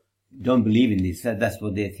who don't believe in this, that's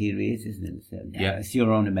what their theory is, isn't it? So, Yeah. It's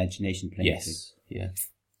your own imagination playing. Yes. Yeah.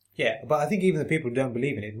 Yeah, but I think even the people who don't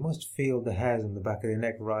believe in it must feel the hairs on the back of their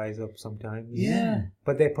neck rise up sometimes. Yeah.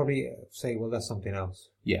 But they probably say, well, that's something else.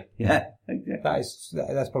 Yeah. Yeah, exactly.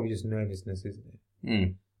 That's probably just nervousness, isn't it?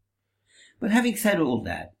 Mm. But having said all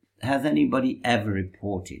that, has anybody ever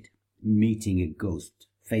reported meeting a ghost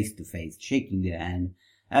face to face, shaking their hand,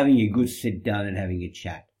 having a good sit down and having a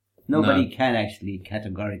chat? Nobody can actually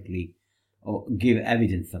categorically or give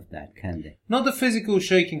evidence of that, can they? Not the physical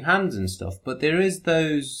shaking hands and stuff, but there is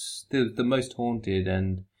those, the most haunted,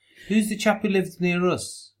 and who's the chap who lives near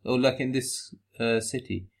us? Or like in this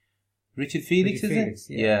city? Richard Felix, Richard is Felix,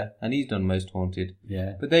 it? yeah. And he's done most haunted.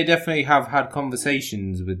 Yeah. But they definitely have had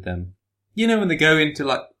conversations with them. You know when they go into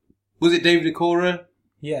like, was it David Okora?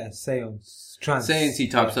 Yeah, seance, trance. Seance-y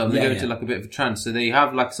type stuff. They Yeah, go into yeah. like a bit of a trance. So they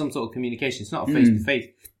have like some sort of communication. It's not a face-to-face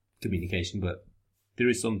communication, but there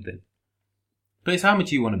is something. But it's how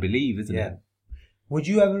much you want to believe, isn't Yeah. it? Would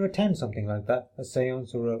you ever attend something like that? A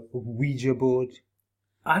seance or a Ouija board?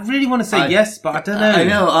 I really want to say yes, but I don't know. I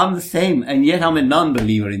know, I'm the same, and yet I'm a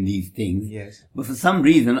non-believer in these things. Yes. But for some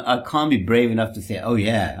reason, I can't be brave enough to say, oh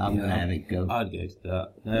yeah, I'm going to have it go. I'd go to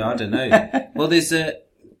that. No, I don't know. Well, there's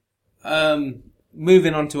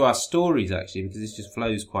moving on to our stories actually, because this just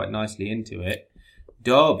flows quite nicely into it.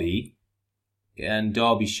 Derby and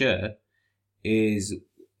Derbyshire is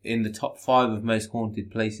in the top 5 of most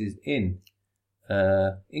haunted places in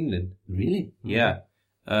England. Really? Yeah.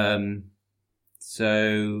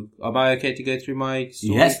 So, am I okay to go through my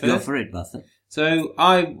story Yes, first? go for it, Buster. So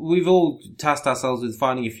we've all tasked ourselves with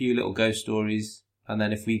finding a few little ghost stories, and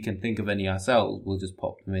then if we can think of any ourselves, we'll just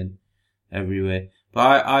pop them in everywhere.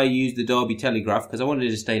 But I used the Derby Telegraph because I wanted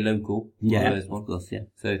to stay local. for the Yeah, first one. of course, yeah.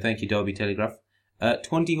 So thank you, Derby Telegraph.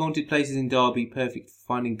 20 haunted places in Derby, perfect for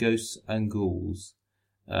finding ghosts and ghouls.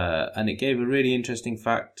 And it gave a really interesting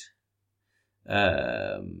fact.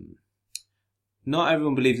 Not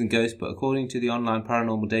everyone believes in ghosts, but according to the online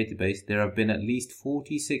paranormal database, there have been at least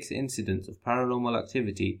 46 incidents of paranormal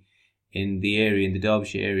activity in the area, in the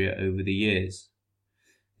Derbyshire area, over the years.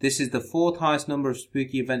 This is the 4th highest number of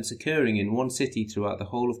spooky events occurring in one city throughout the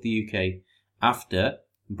whole of the UK, after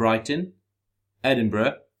Brighton,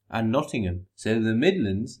 Edinburgh, and Nottingham. So the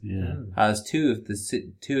Midlands has two of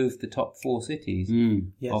the top 4 cities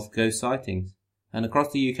Yes. of ghost sightings. And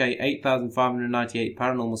across the UK, 8,598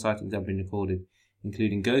 paranormal sightings have been recorded,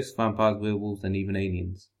 including ghosts, vampires, werewolves, and even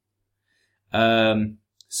aliens.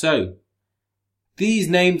 So, these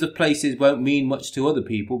names of places won't mean much to other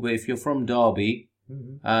people, but if you're from Derby,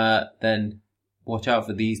 then watch out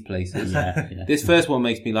for these places. Yeah. This first one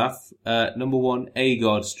makes me laugh. Number 1,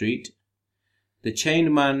 Agard Street. The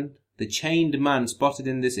chained man spotted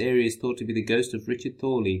in this area is thought to be the ghost of Richard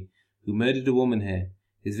Thorley, who murdered a woman here.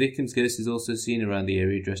 His victim's ghost is also seen around the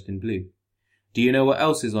area dressed in blue. Do you know what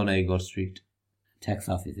else is on Agard Street? Tax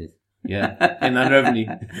offices. Yeah, Inland Revenue.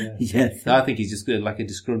 Yes. I think he's just like a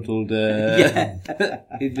disgruntled... Yeah.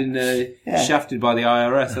 He's been shafted by the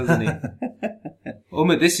IRS, hasn't he?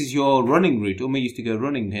 Uma, this is your running route. Uma used to go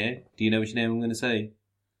running here. Do you know which name I'm going to say?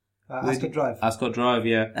 Ascot Drive. Ascot Drive,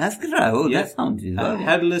 yeah. That's good. Oh, Yeah. that sounds as A well.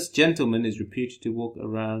 headless gentleman is reputed to walk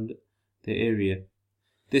around the area.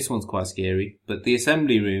 This one's quite scary. But the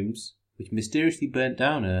assembly rooms, which mysteriously burnt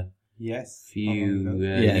down a Yes. few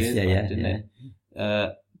Yes, years back, didn't it?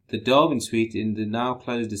 The Darwin suite in the now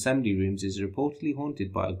closed assembly rooms is reportedly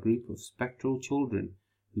haunted by a group of spectral children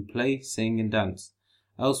who play, sing and dance.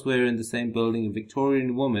 Elsewhere in the same building, a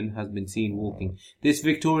Victorian woman has been seen walking. This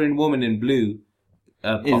Victorian woman in blue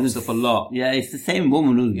pops up a lot. Yeah, it's the same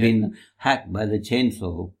woman who's been hacked by the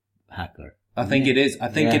chainsaw hacker. I think it is. I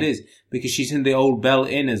think it is. Because she's in the old Bell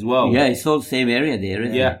Inn as well. Yeah, it's all the same area there,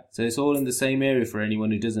 isn't it? So it's all in the same area for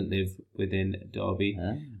anyone who doesn't live within Derby.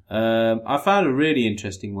 Ah. I found a really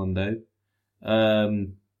interesting one though.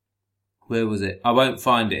 Where was it? I won't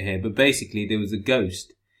find it here, but basically there was a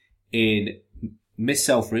ghost in Miss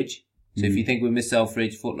Selfridge. So if you think with Miss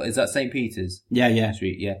Selfridge, is that St. Peter's Yeah.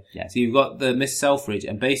 Street? Yeah. Yeah. So you've got the Miss Selfridge,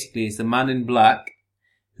 and basically it's the man in black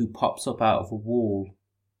who pops up out of a wall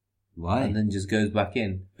Why? and then just goes back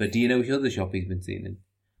in. But do you know which other shop he's been seen in?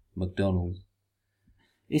 McDonald's.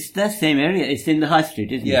 It's that same area. It's in the high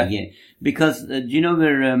street, isn't Yeah. it? Yeah. Because, do you know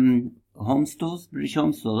where Home Stores, British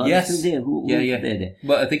Home Stores, are Yes. they still there? Who's there?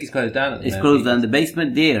 But I think it's closed down at the It's moment. closed down. The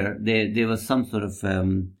basement there was some sort of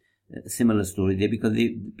similar story there, because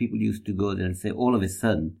people used to go there and say all of a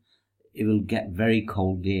sudden it will get very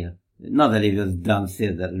cold there. Not that it was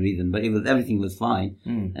downstairs, that reason, but everything was fine.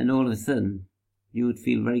 And all of a sudden you would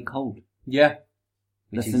feel very cold. Yeah.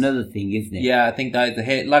 That's another thing, isn't it? Yeah, I think that the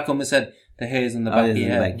hair, like Alma said, the hairs on the back of your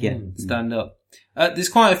head yeah. stand up. There's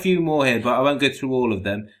quite a few more here, but I won't go through all of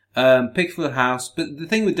them. Pickford House, but the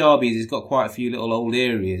thing with Derby is it's got quite a few little old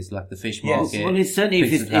areas, like the fish market. Well, it's certainly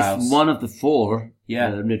Pickford House. it's one of the four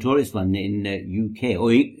notorious one in UK.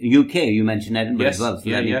 Or UK, you mentioned Edinburgh as well.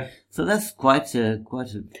 So So that's quite a.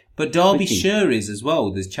 But Derbyshire is as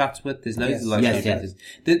well. There's Chatsworth. There's loads of like places.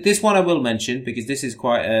 This one I will mention because this is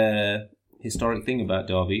quite a historic thing about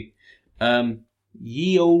Derby.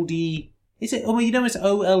 Ye Olde. Is it? Oh, you know it's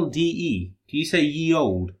OLDE. Do you say Ye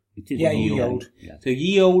Old? It is Ye Old. Yeah. So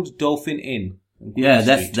Ye Old Dolphin Inn. Yeah,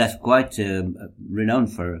 that's quite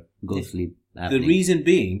renowned for ghostly happenings. The reason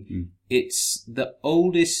being, it's the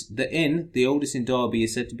oldest. The inn, the oldest in Derby,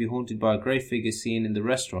 is said to be haunted by a grey figure seen in the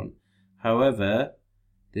restaurant. However,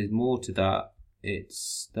 there's more to that.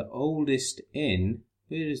 It's the oldest inn.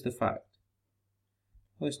 Where is the fact?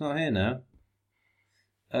 Oh, it's not here now.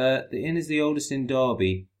 The inn is the oldest in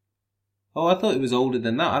Derby. Oh, I thought it was older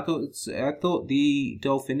than that. I thought the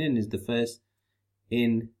Dolphin Inn is the first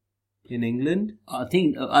inn in England. I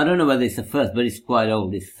don't know whether it's the first, but it's quite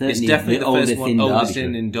old. It's certainly definitely the oldest first one, in oldest Derbyshire.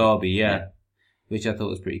 inn in Derby, yeah. Which I thought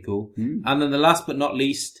was pretty cool. And then the last but not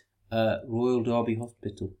least, Royal Derby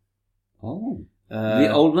Hospital. Oh, the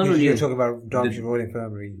old one or You're new? talking about Derbyshire Royal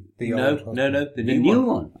Infirmary. The old hospital. No, the The new new one.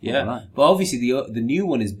 one. Yeah, Oh, right. but obviously the new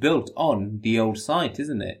one is built on the old site,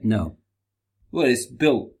 isn't it? No. Well, it's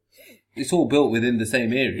built. It's all built within the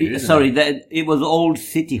same area. Isn't Sorry, it? it was Old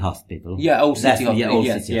City Hospital. Yeah, Old City Hospital. Yeah, Old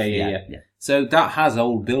Yes, City Hospital. yeah. So that has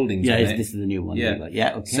old buildings. Yeah, in it. this is the new one. Yeah.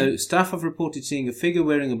 Yeah, okay. So staff have reported seeing a figure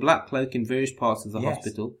wearing a black cloak in various parts of the Yes.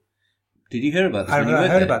 hospital. Did you hear about this? I when you heard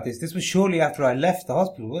worked there? about this. This was shortly after I left the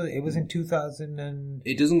hospital. Was it? It was in 2000 and...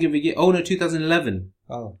 It doesn't give a year. Oh no, 2011.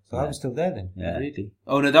 Oh, so I was still there then. Yeah. Really?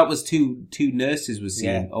 Oh no, that was two nurses were seen,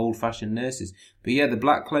 Yeah. old-fashioned nurses. But yeah, the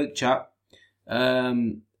black cloak chap,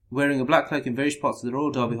 wearing a black cloak in various parts of the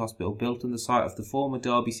Royal Derby Hospital, built on the site of the former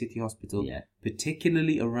Derby City Hospital,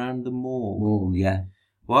 particularly around the morgue. Oh, yeah.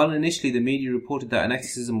 While initially the media reported that an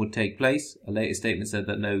exorcism would take place, a later statement said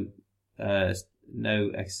that no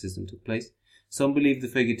exorcism took place. Some believe the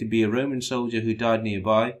figure to be a Roman soldier who died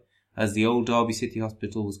nearby, as the old Derby City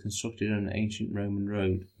Hospital was constructed on an ancient Roman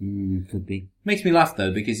road. Could be. Makes me laugh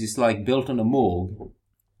though, because it's like built on a morgue,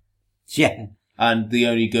 Yeah. and the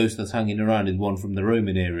only ghost that's hanging around is one from the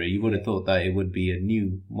Roman era. You would have thought that it would be a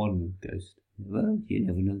new, modern ghost. Well, you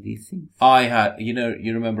never know these things. I had,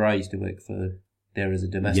 you remember I used to work there as a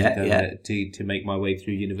domestic Yeah. to make my way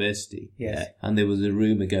through university. Yes. And there was a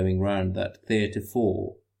rumour going round that Theatre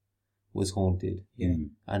 4 was haunted. Yeah.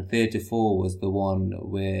 And Theatre 4 was the one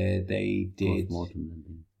where they did...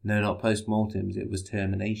 Post-mortem. No, not post-mortems. It was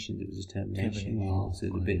terminations. It was a termination. Oh, So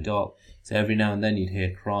it was a bit dark. So every now and then you'd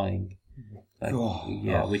hear crying. Like,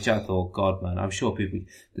 which I thought, God, man, I'm sure people...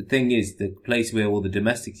 The thing is, the place where all the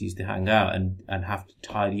domestics used to hang out and have to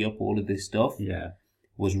tidy up all of this stuff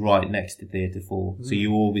was right next to Theatre 4. So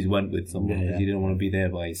you always went with someone because you didn't want to be there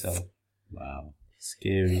by yourself. Wow.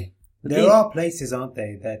 Scary. There are places, aren't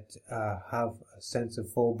they, that have a sense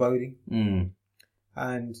of foreboding.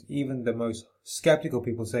 And even the most skeptical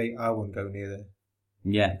people say, I wouldn't go near there.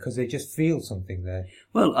 Yeah. Because they just feel something there.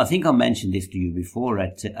 Well, I think I mentioned this to you before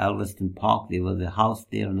at Alveston Park. There was a house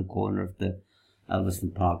there on the corner of the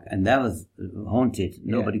Alveston Park, and that was haunted.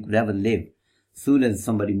 Nobody could ever live. Soon as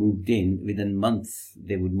somebody moved in, within months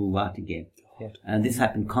they would move out again. And this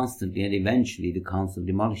happened constantly, and eventually the council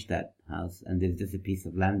demolished that house, and there's just a piece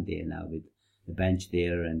of land there now with a bench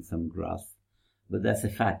there and some grass. But that's a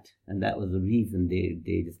fact, and that was the reason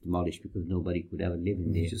they just demolished, because nobody could ever live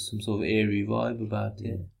in there. Just some sort of eerie vibe about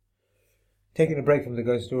it. Taking a break from the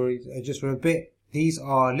ghost stories, just for a bit, these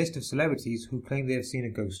are a list of celebrities who claim they have seen a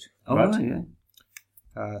ghost. Oh, right,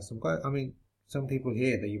 yeah. Some people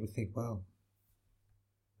here that you would think, wow.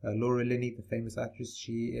 Laura Linney, the famous actress,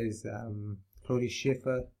 she is Claudia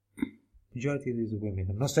Schiffer. Majority of these are women.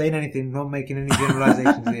 I'm not saying anything, not making any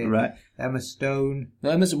generalizations here. Right. Emma Stone.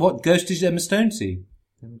 What ghost did Emma Stone see?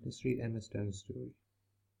 Let's read Emma Stone's story.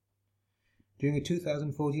 During a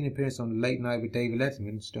 2014 appearance on Late Night with David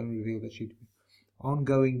Letterman, Stone revealed that she'd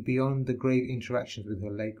ongoing beyond the grave interactions with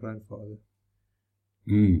her late grandfather.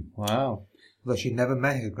 Wow. Though she'd never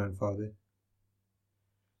met her grandfather.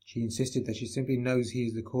 She insisted that she simply knows he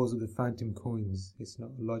is the cause of the phantom coins. It's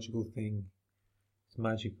not a logical thing. It's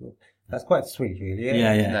magical. That's quite sweet, really.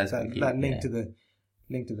 Yeah. That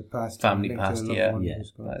link to the past, family link past. to the loved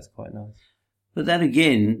one. That's quite nice. But then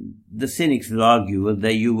again, the cynics will argue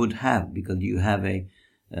that you would have, because you have a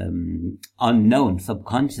unknown,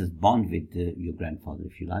 subconscious bond with your grandfather,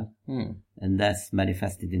 if you like, and that's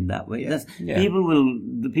manifested in that way. The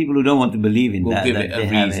people who don't want to believe in that, give that it they a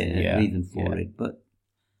have reason, a reason for it. But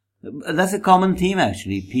that's a common theme,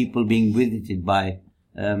 actually. People being visited by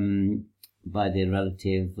their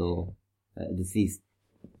relatives or deceased.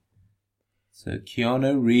 So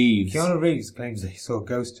Keanu Reeves. Keanu Reeves claims that he saw a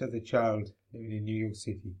ghost as a child living in New York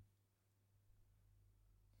City.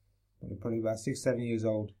 Probably about 6-7 years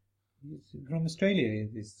old. He's from Australia.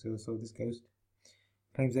 He saw this ghost.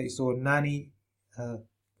 Claims that he saw Nanny.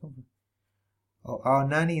 Our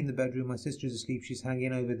nanny in the bedroom. My sister's asleep. She's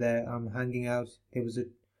hanging over there. I'm hanging out. There was a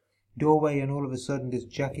doorway, and all of a sudden, this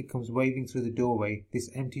jacket comes waving through the doorway. This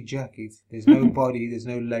empty jacket. There's no body. There's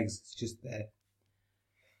no legs. It's just there.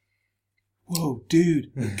 Whoa,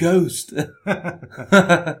 dude, a ghost.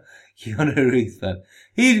 Keanu Reeves, man.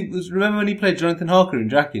 Remember when he played Jonathan Harker in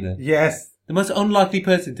Dracula? Yes. The most unlikely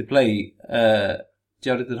person to play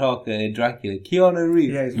Jonathan Harker in Dracula. Keanu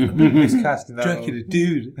Reeves. Yeah, he's miscast in that Dracula, role.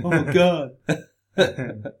 dude. Oh my god.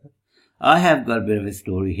 I have got a bit of a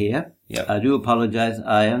story here. Yep. I do apologize.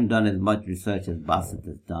 I haven't done as much research as Bassett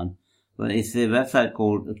has done. But it's a website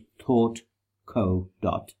called thoughtco.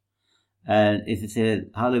 And it's a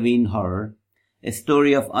Halloween horror. A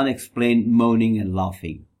story of unexplained moaning and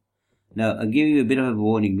laughing. Now, I'll give you a bit of a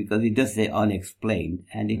warning because it does say unexplained,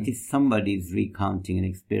 and it is somebody's recounting an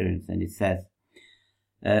experience, and it says,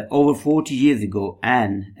 over 40 years ago,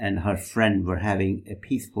 Anne and her friend were having a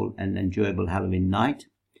peaceful and enjoyable Halloween night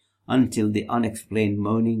until the unexplained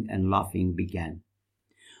moaning and laughing began.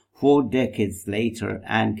 4 decades later,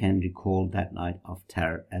 Anne can recall that night of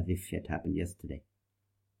terror as if it happened yesterday.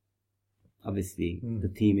 Obviously, the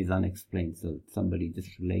theme is unexplained, so somebody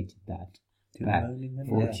just related that back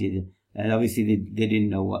 40 years. And obviously, they didn't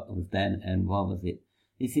know what was then and what was it.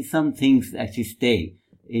 You see, some things actually stay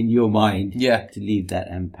in your mind to leave that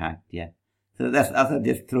impact, So that's, I'll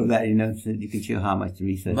just throw that in, so you can show how much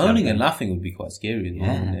research. Moaning and laughing would be quite scary as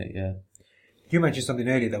well, wouldn't it? Yeah. You mentioned something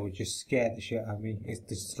earlier that would just scare the shit out of me. It's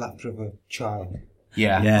the laughter of a child.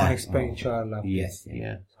 Yeah. Unexplained child laughter. Yes.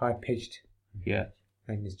 Yeah. High pitched. Yeah.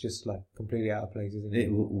 And it's just like completely out of place, isn't it?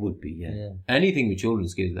 It would be, yeah. Anything with children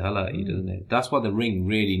scares the hell out of you, doesn't it? That's why The Ring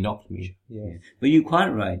really knocked me. Yeah. But you're quite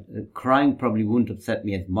right. Crying probably wouldn't upset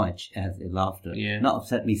me as much as the laughter. Yeah. Not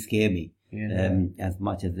upset me, scare me. Yeah. As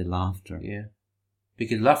much as the laughter. Yeah.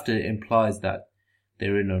 Because laughter implies that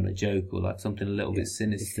they're in on a joke or like something a little bit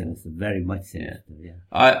sinister. It's very much sinister, yeah.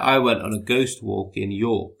 I went on a ghost walk in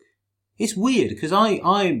York. It's weird because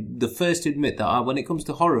I'm the first to admit that when it comes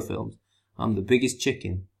to horror films, I'm the biggest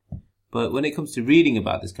chicken. But when it comes to reading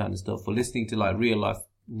about this kind of stuff or listening to like real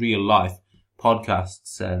life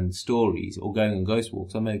podcasts and stories or going on ghost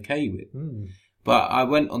walks, I'm okay with. But I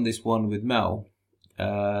went on this one with Mel,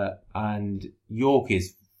 and York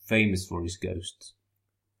is famous for his ghosts.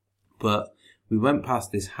 But we went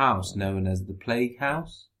past this house known as the Plague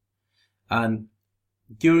House. And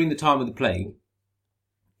during the time of the plague,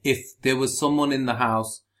 if there was someone in the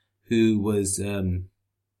house who was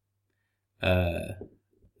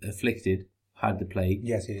afflicted, had the plague,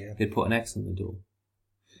 they'd put an X on the door.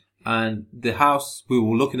 And the house, we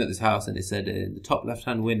were looking at this house and it said in the top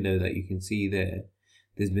left-hand window that you can see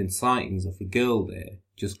there's been sightings of a girl there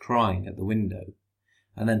just crying at the window.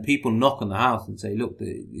 And then people knock on the house and say, look,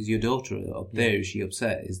 is your daughter up there? Is she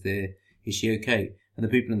upset? Is she okay? And the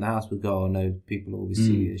people in the house would go, oh no, people always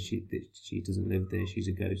see her. She doesn't live there. She's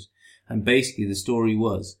a ghost. And basically the story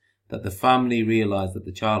was that the family realised that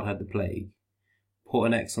the child had the plague, put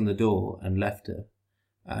an X on the door and left her.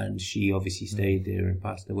 And she obviously stayed there and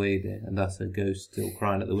passed away there. And that's her ghost still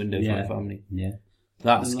crying at the window for the family. Yeah.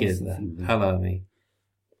 That scares the hell out of me.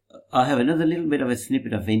 I have another little bit of a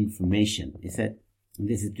snippet of information. It said,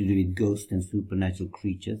 this is to do with ghosts and supernatural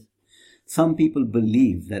creatures. Some people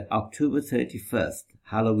believe that October 31st,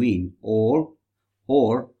 Halloween, or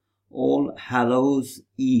All Hallows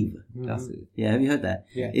Eve. That's it. Yeah, have you heard that?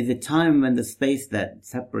 Yeah. Is a time when the space that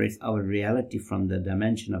separates our reality from the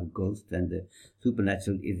dimension of ghosts and the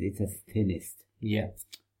supernatural is its thinnest. Yeah.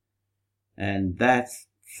 And that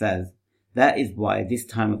says that is why this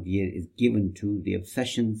time of year is given to the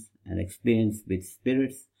obsessions and experience with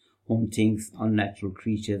spirits, hauntings, unnatural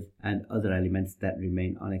creatures, and other elements that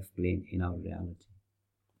remain unexplained in our reality.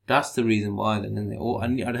 That's the reason why then, isn't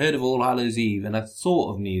it? I'd heard of All Hallows Eve, and I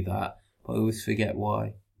sort of knew that, but I always forget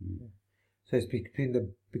why. So it's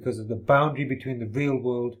because of the boundary between the real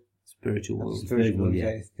world Spiritual and the world. spiritual world. yeah. Yeah,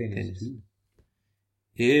 it's thinnest. Thinnest.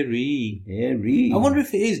 Eerie. Eerie. I wonder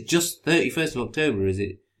if it is just 31st of October, or is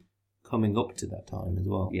it coming up to that time as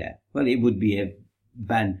well? Yeah. Well, it would be a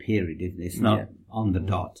band period, isn't it? It's not on the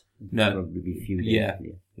dot. No. Probably be a few days. Yeah.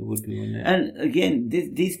 It would be, wouldn't it? And again,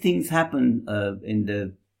 these things happen in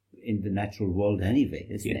the natural world anyway,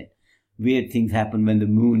 isn't it? Weird things happen when the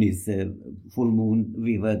moon is full moon.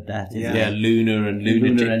 We've heard that. isn't Yeah, it? lunar and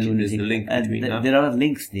lunatic. Lunar and lunatic. There's the link And between that. there are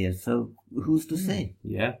links there, so who's to say?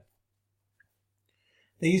 Yeah.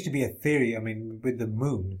 There used to be a theory, I mean, with the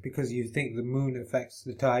moon, because you think the moon affects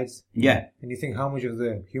the tides. Yeah, And you think how much of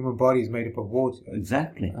the human body is made up of water.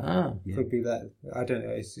 exactly. Ah, Could be that. I don't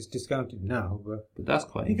know. It's discounted now, but but that's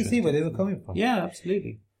quite you can interesting. see where they were coming from. Yeah,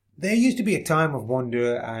 absolutely. There used to be a time of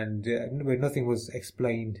wonder and where nothing was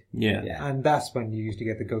explained. Yeah. Yeah. And that's when you used to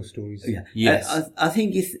get the ghost stories. Yeah. Yes. I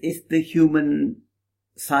think it's the human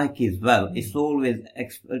psyche as well. It's always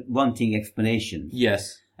wanting explanation.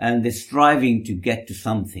 Yes. And they're striving to get to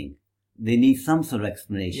something. They need some sort of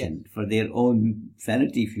explanation for their own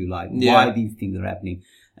sanity, if you like, why these things are happening.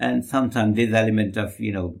 And sometimes there's element of,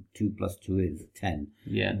 2 + 2 is 10.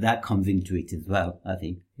 Yeah. That comes into it as well, I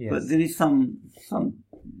think. Yes. But there is some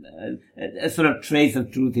a sort of trace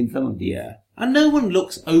of truth in some of these. Yeah. And no one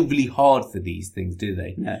looks overly hard for these things, do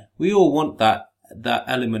they? No. We all want that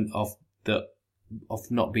element of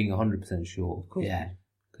not being 100% sure. Yeah.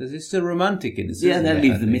 Because it's the romantic in it. Yeah, that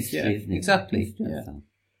leaves the I think. mystery, Yeah, isn't it? exactly. Mystery, Yeah. so.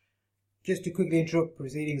 Just to quickly interrupt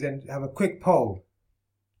proceedings and have a quick poll.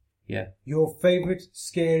 Yeah. Your favourite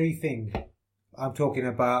scary thing? I'm talking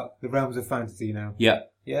about the realms of fantasy now. Yeah.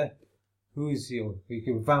 Yeah? Who is your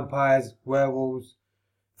vampires, werewolves,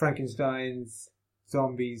 Frankensteins,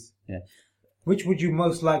 zombies? Yeah. Which would you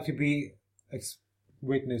most like to be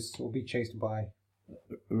witness or be chased by?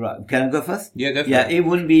 Right. Can I go first? Yeah, go for Yeah, it. it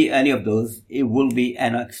wouldn't be any of those. It will be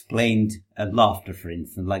unexplained laughter, for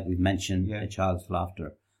instance, like we mentioned, a child's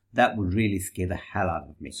laughter. That would really scare the hell out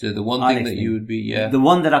of me. So the one thing that Unexplained. you would be, yeah. The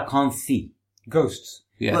one that I can't see. Ghosts.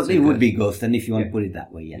 Yeah, Well, so it would ghosts. be ghosts, and if you want to put it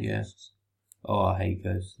that way, yeah. Yeah. Oh, I hate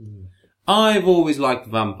ghosts. I've always liked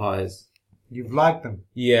vampires. You've liked them.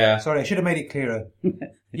 Yeah. Sorry, I should have made it clearer.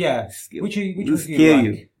 Yeah. Which Will one do scare you like?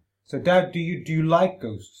 you. So, Dad, do you like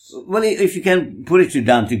ghosts? Well, if you can put it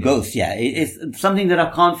down to ghosts, yeah. It's something that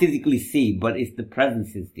I can't physically see, but it's the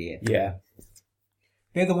presence is there. Yeah.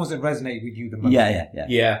 They're the ones that resonate with you the most. Yeah.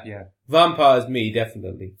 Yeah. Yeah. Vampires, me,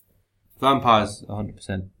 definitely. Vampires,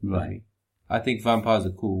 100%. Right. Me. I think vampires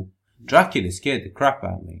are cool. Dracula scared the crap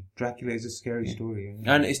out of me. Dracula is a scary story.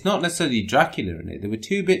 And it's not necessarily Dracula in it. There were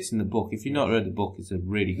 2 bits in the book. If you've not read the book, it's a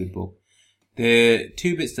really good book. The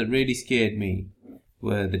 2 bits that really scared me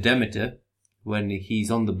were the Demeter, when he's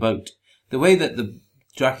on the boat. The way that the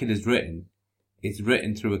Dracula's written, it's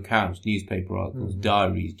written through accounts, newspaper articles,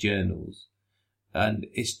 diaries, journals. And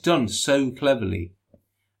it's done so cleverly.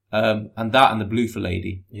 And that and the Bloofer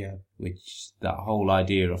Lady, Yeah. which that whole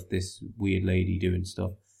idea of this weird lady doing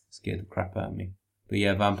stuff scared the crap out of me. But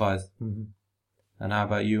yeah, vampires. Mm-hmm. And how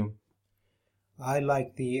about you? I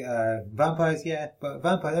like the vampires, yeah, but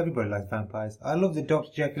vampires, everybody likes vampires. I love the Dr.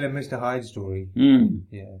 Jekyll and Mr. Hyde story. Mm.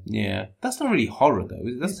 Yeah. Yeah. That's not really horror though.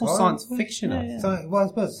 Is it? That's It's more horror. science fiction. I think. Well, I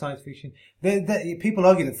suppose it's science fiction. People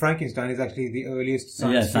argue that Frankenstein is actually the earliest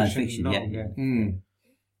science fiction. novel, yeah. Mm.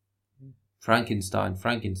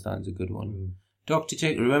 Frankenstein's a good one. Dr.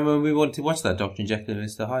 Jekyll, remember when we wanted to watch that Dr. Jekyll and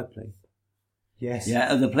Mr. Hyde play? Yes.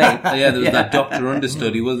 Yeah, the play. Oh, yeah, there was that doctor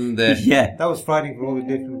understudy, wasn't there? Yeah. That was frightening for all the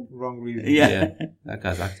different wrong reasons. Yeah. That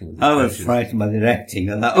guy's acting was I was atrocious. frightened by the acting.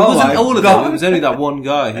 I thought, It wasn't my all of God. them. It was only that one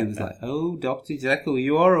guy who was like, "Oh, Dr. Jekyll,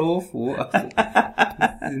 you are awful."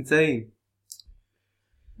 It's insane.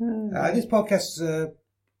 This podcast,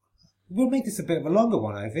 we'll make this a bit of a longer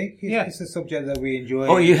one, I think. Yeah. It's a subject that we enjoy.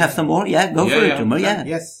 Oh, you have some more? Yeah, go Yeah, for yeah. it, Jumbo. Yeah.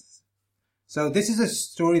 Yes. So this is a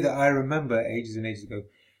story that I remember ages and ages ago.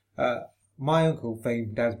 My uncle,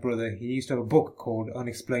 famed Dad's brother, he used to have a book called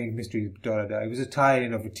Unexplained Mysteries. It was a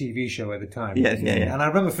tie-in of a TV show at the time. Yes, yeah, yeah. And I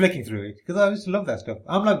remember flicking through it because I used to love that stuff.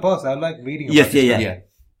 I'm like Boss, I like reading about Yes, this yeah, stuff. yeah.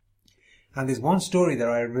 And there's one story that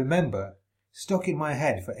I remember stuck in my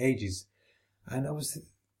head for ages. And I was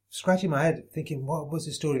scratching my head thinking, what was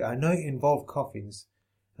the story? I know it involved coffins.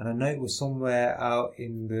 And I know it was somewhere out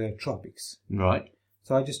in the tropics. Right.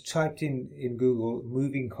 So I just typed in Google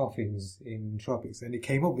moving coffins in tropics, and it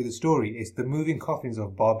came up with a story. It's the moving coffins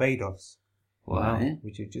of Barbados, Wow. Right.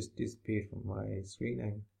 which had just disappeared from my screen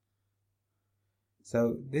name.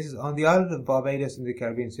 So this is on the island of Barbados in the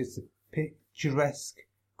Caribbean. So it's a picturesque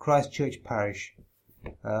Christchurch parish.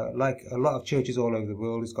 Like a lot of churches all over the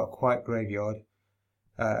world, it's got a quiet graveyard.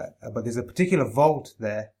 But there's a particular vault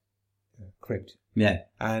there, crypt. Yeah.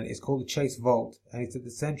 And it's called the Chase Vault, and it's at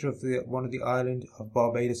the centre of one of the island of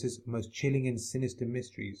Barbados' most chilling and sinister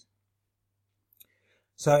mysteries.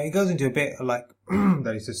 So it goes into a bit like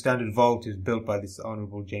that it's a standard vault. It was built by this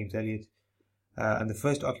Honourable James Elliot, and the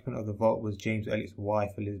first occupant of the vault was James Elliot's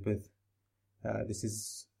wife, Elizabeth. This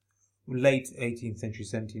is late 18th century,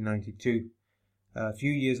 1792. A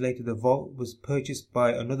few years later, the vault was purchased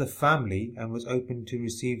by another family and was opened to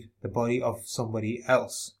receive the body of somebody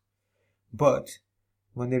else. But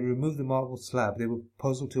when they removed the marble slab, they were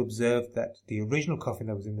puzzled to observe that the original coffin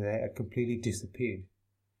that was in there had completely disappeared.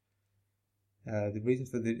 The reason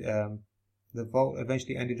for the vault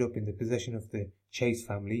eventually ended up in the possession of the Chase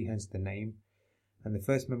family, hence the name. And the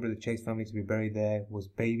first member of the Chase family to be buried there was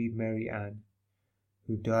baby Mary Ann,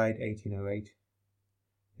 who died 1808.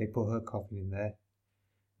 They put her coffin in there.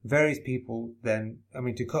 Various people then,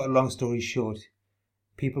 to cut a long story short,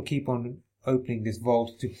 people keep on opening this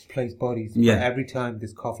vault to place bodies. Yeah. But every time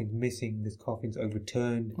this coffin's missing, this coffin's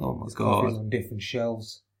overturned. Oh my this God. coffin's on different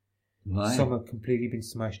shelves. Right. Some have completely been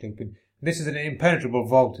smashed open. This is an impenetrable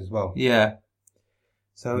vault as well. Yeah.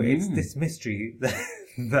 So it's this mystery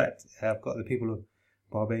that have got the people of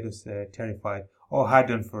Barbados terrified, or had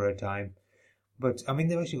done for a time. But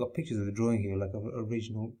they've actually got pictures of the drawing here, like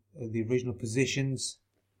the original positions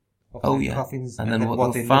of the coffins, and then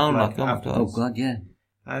what they look found like like afterwards. Oh, God, yeah.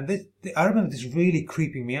 And I remember this really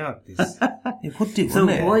creeping me out. This It would do, So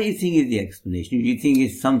wouldn't it? what do you think is the explanation? Do you think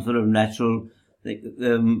it's some sort of natural, like,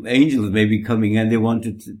 angels may be coming and they want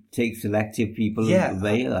to take selective people Yeah.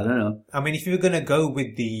 away? I don't know. if you were going to go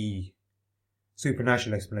with the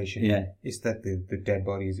supernatural explanation, Yeah. it's that the dead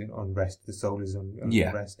body is in unrest, the soul is on Yeah.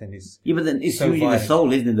 unrest, and it's Yeah, but then it's So usually violent. the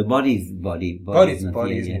soul, isn't it? The body's body. body's not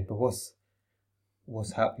body, the- isn't yeah. it? But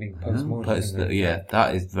what's happening post-mortem? Yeah,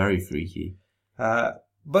 that is very freaky.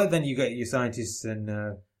 But then you get your scientists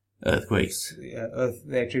and Earthquakes.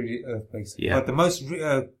 they attribute earthquakes. Yeah.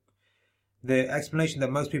 But the explanation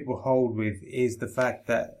that most people hold with is the fact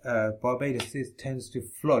that Barbados tends to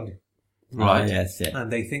flood, Right. Oh, yes, yeah. and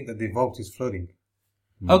they think that the vault is flooding,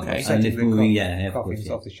 Okay. And setting it's the moving, yeah, of course, coffins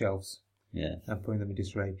yeah. off the shelves Yeah. and putting them in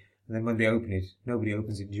disarray. And then when they open it, nobody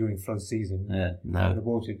opens it during flood season. Yeah. And the No.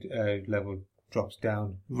 water level drops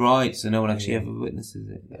down. Right, so no one actually Yeah. ever witnesses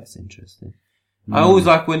it. That's interesting. I always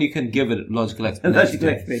like when you can give a logical explanation. Logical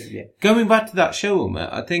explanation, yeah. Going back to that show, Umar,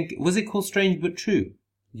 I think, was it called Strange But True?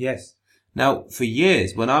 Yes. Now, for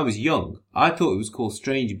years, when I was young, I thought it was called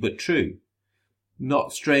Strange But True.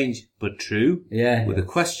 Not Strange But True, Yeah. with a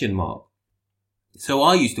question mark. So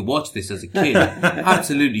I used to watch this as a kid,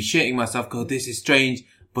 absolutely shitting myself, go, this is strange,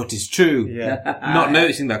 but it's true. Yeah. Not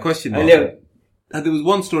noticing that question mark. Hello. And there was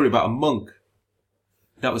one story about a monk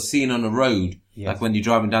that was seen on a road, Yes. like when you're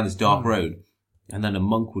driving down this dark road, and then a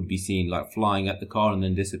monk would be seen like flying at the car and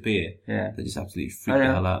then disappear. Yeah. That just absolutely freaked the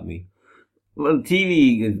know. hell out of me. Well,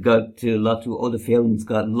 TV has got a lot to, all the films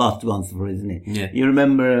got a lot to answer for, isn't it? Yeah. You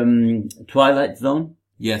remember Twilight Zone?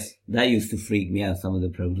 Yes. That used to freak me out, some of the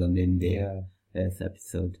programs in there. This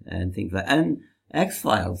episode and things like, and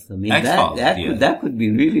X-Files. X-Files, yeah. that could be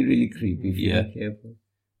really, really creepy if you're Yeah. not careful.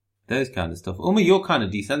 Those kind of stuff. You're kind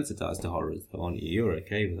of desensitized to horrors, though, aren't you? You're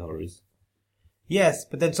okay with horrors. Yes,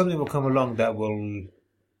 but then something will come along that will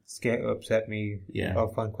upset me. Yeah.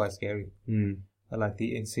 I'll find quite scary. Mm. I like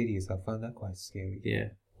the Insidious. I found that quite scary. Yeah.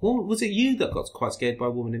 Well, was it you that got quite scared by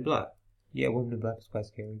Woman in Black? Yeah, Woman in Black is quite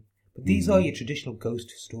scary. But these are your traditional ghost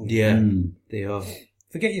stories. Yeah, Mm. they are.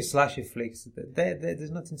 Forget your slasher flicks.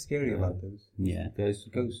 There's nothing scary about those. Yeah. Ghosts.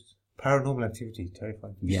 Ghosts. Paranormal activity.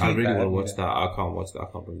 Terrifying. Yeah. I Sleep really bad, want to watch yeah. that. I can't watch that.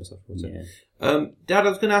 I can't bring myself to watch it. Yeah. Dad, I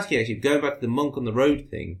was going to ask you actually, going back to the monk on the road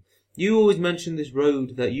thing. You always mention this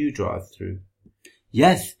road that you drive through.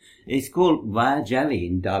 Yes, it's called Via Jelly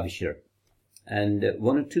in Derbyshire. And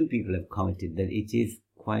one or two people have commented that it is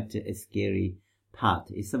quite a scary path.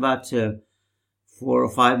 It's about 4 or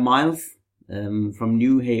 5 miles from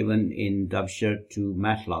New Haven in Derbyshire to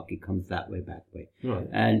Matlock. It comes that back way. Right.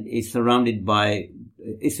 And it's surrounded by,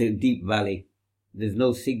 it's a deep valley. There's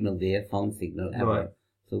no signal there, phone signal ever. Right.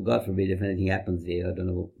 So God forbid if anything happens there, I don't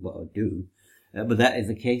know what I'll do. But that is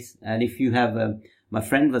the case. And if you have, my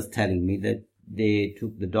friend was telling me that they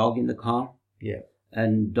took the dog in the car, Yeah.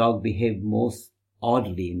 and dog behaved most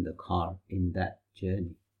oddly in the car in that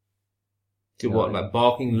journey. To what, like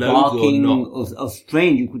barking loads Barking or not? or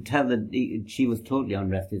strange. You could tell that she was totally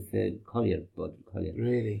unrested. It's a collier.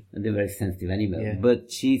 Really? And they're very sensitive animal. Yeah.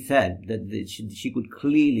 But she said that she could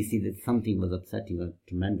clearly see that something was upsetting her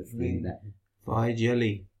tremendously in that Via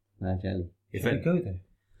Jelly. jelly. If Should we it, go there?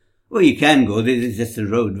 Well, you can go. This is just a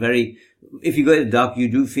road. If you go in the dark, you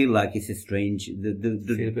do feel like it's a strange. Feel a bit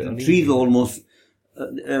The uneasy. trees almost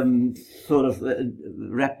sort of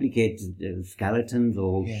replicate skeletons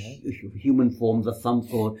or human forms of some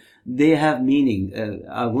sort. They have meaning.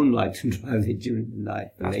 I wouldn't like to drive it during the night.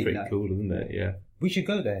 that's late pretty night. cool, isn't it? Yeah. We should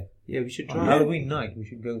go there. Yeah, we should On try. Halloween night, we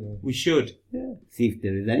should go there. We should. See if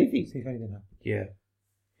there is anything. See if anything happens. Yeah.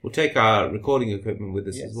 We'll take our recording equipment with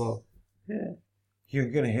us Yes. as well. Yeah. You're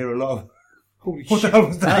going to hear a lot of... Holy What the shit. hell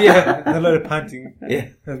was that? Yeah. And a lot of panting. Yeah.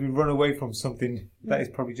 As we run away from something that is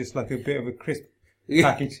probably just like a bit of a crisp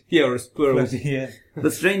Yeah. package. Yeah, or a squirrel. Yeah.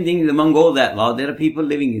 The strange thing is, among all that lot, there are people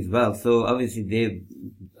living as well. So obviously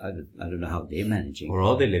I don't know how they're managing. Or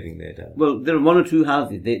are they living there, Dad? Well, there are 1 or 2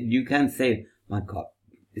 houses that you can say, my God,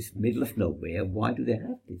 it's middle of nowhere. Why do they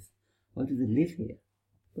have this? Why do they live here?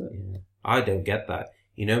 Yeah. I don't get that.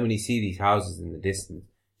 You know, when you see these houses in the distance,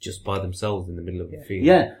 just by themselves in the middle of a field.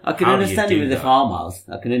 Yeah, I can How do you understand it do with the that? farmhouse.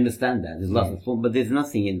 I can understand that. There's lots of fun, but there's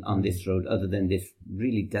nothing on this road other than this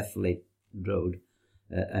really desolate road,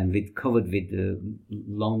 and covered with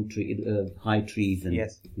high trees and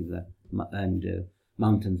Yes. and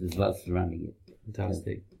mountains as well surrounding it.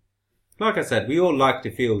 Fantastic. Like I said, we all like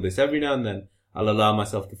to feel this. Every now and then, I'll allow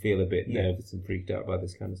myself to feel a bit nervous and freaked out about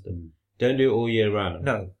this kind of stuff. Don't do it all year round.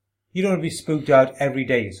 No. You don't want to be spooked out every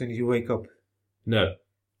day as soon as you wake up. No.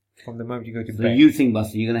 From the moment you go to So bed. you think,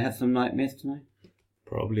 Buster, you're going to have some nightmares tonight?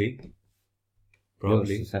 Probably. You're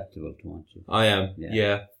susceptible to, aren't you? I am. Yeah.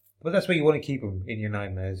 Yeah. But that's where you want to keep them, in your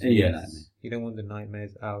nightmares. In your Yes. nightmare. You don't want the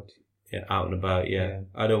nightmares out. Yeah, out and about, yeah. Yeah.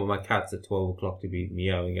 I don't want my cats at 12 o'clock to be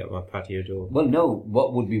meowing at my patio door. Well, no.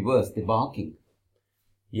 What would be worse? The barking.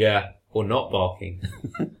 Yeah. Or not barking.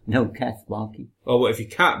 No cats barking. Oh, what if your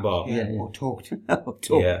cat barks? Yeah, yeah. Or talked.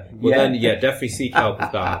 Talk. Yeah. Well, then, definitely seek help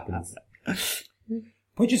if that happens.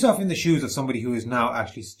 Put yourself in the shoes of somebody who has now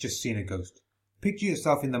actually just seen a ghost. Picture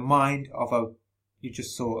yourself in the mind of you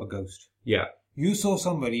just saw a ghost. Yeah. You saw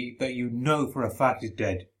somebody that you know for a fact is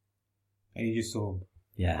dead. And you just saw him.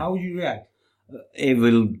 Yeah. How would you react? It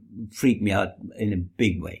will freak me out in a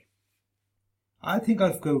big way. I think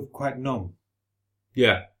I'd go quite numb.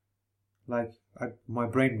 Yeah. Like, my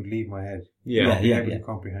brain would leave my head. Yeah. Not being Yeah, able yeah. to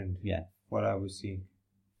comprehend Yeah. what I was seeing.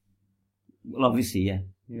 Well, obviously, yeah.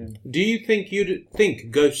 Yeah. Do you think you'd think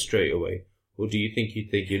ghost straight away? Or do you think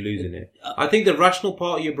you'd think you're losing it? I think the rational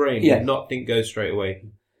part of your brain Yeah. would not think ghost straight away.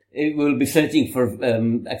 It will be searching for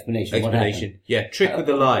explanation. What Explanation. Yeah. Trick with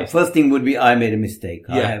the lie. First thing would be, I made a mistake.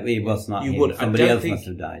 Yeah. It was not You him. would. I Somebody don't else think- must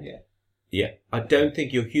have died. Yeah. Yeah, I don't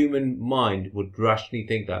think your human mind would rationally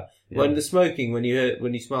think that. When the smoking, when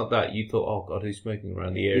you smelled that, you thought, "Oh God, who's smoking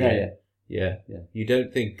around the area?" Yeah. Yeah. You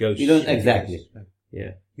don't think ghosts. You don't exactly.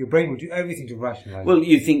 Yeah. Your brain would do everything to rationalize. Well,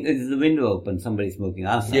 you think, is the window open? Somebody's smoking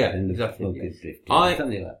outside, Yeah, and the exactly. smoke is drifting. I-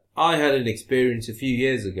 Something like that. I had an experience a few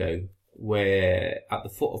years ago where at the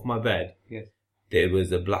foot of my bed Yes. there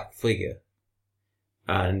was a black figure,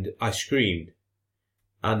 and I screamed,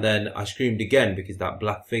 and then I screamed again because that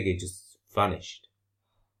black figure just vanished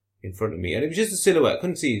in front of me, and it was just a silhouette. I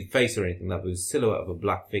couldn't see his face or anything. That was a silhouette of a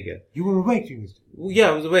black figure. You were awake during this. Well, yeah,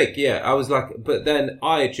 I was awake. Yeah, I was like, but then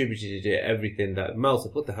I attributed it everything that Mel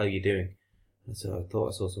said. What the hell are you doing? And so I thought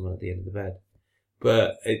I saw someone at the end of the bed,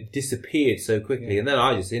 but it disappeared so quickly, and then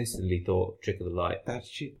I just instantly thought trick of the light. That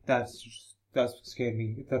shit, that's what scared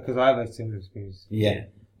me. Because I've had similar experience. Yeah.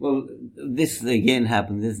 Well, this again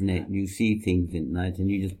happens, isn't it? You see things at night and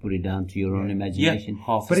you just put it down to your own imagination.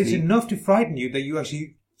 half But it's asleep. enough to frighten you that you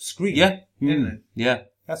actually scream. Yeah. Isn't it? Yeah.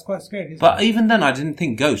 That's quite scary, isn't But it? even then, I didn't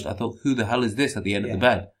think ghost. I thought, who the hell is this at the end of the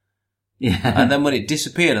bed? Yeah. And then when it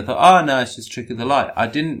disappeared, I thought, oh no, it's just trick of the light.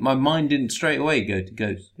 My mind didn't straight away go to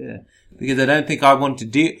ghost. Yeah. Because I don't think I want to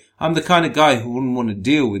deal, I'm the kind of guy who wouldn't want to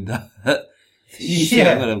deal with that.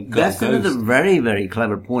 That's another very, very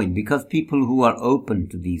clever point, because people who are open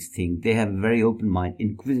to these things, they have a very open mind,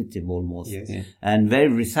 inquisitive almost, Yes. Yeah. and very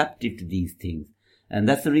receptive to these things. And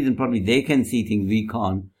that's the reason probably they can see things we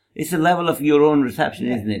can't. It's a level of your own reception,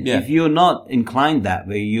 isn't it? Yeah. If you're not inclined that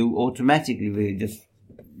way, you automatically will just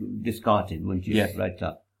discard it once you Yeah. right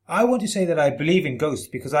up. I want to say that I believe in ghosts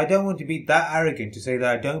because I don't want to be that arrogant to say that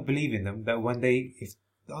I don't believe in them. That when if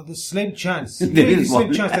on the slim chance, There really is slim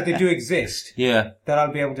one. chance that they do exist, Yeah. that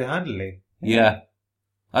I'll be able to handle it. Yeah.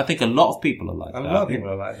 I think a lot of people are like A that. lot of people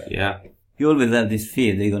are like that. Yeah. You always have this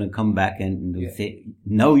fear they're going to come back and they'll say,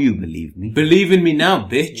 "No, you believe me." Believe in me now,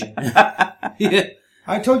 bitch. Yeah.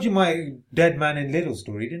 I told you my dead man in Little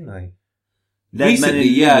story, didn't I? That man Recently,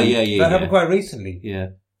 in yeah. Little- That happened quite recently. Yeah.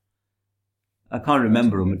 I can't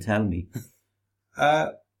remember them. Tell me.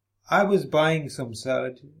 I was buying some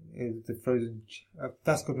salad. The frozen.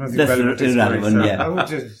 That's got nothing That's relevant to the story, irrelevant, so yeah. I will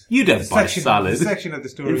just You don't buy section, salad. section of the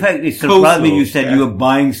story. In fact, it surprised me Coleslaw. you said you were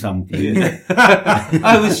buying something.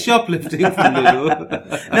 I was shoplifting from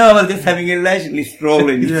Lidl. No, I was just having a leisurely stroll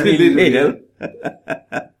in Lidl.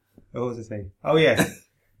 What was I saying? Oh yes.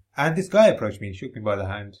 And this guy approached me and shook me by the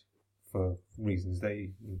hand for reasons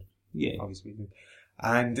they Yeah. obviously did.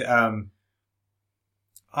 And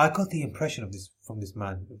I got the impression of this from this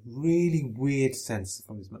man, a really weird sense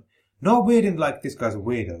from this man. Not weird in like this guy's a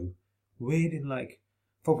weirdo. Weird in like,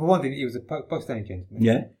 for one thing, he was a Pakistani gentleman.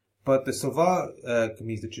 Yeah. But the Salwar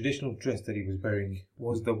kameez, the traditional dress that he was wearing,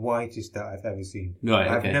 was the whitest that I've ever seen. Right,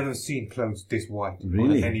 I've okay. never seen clothes this white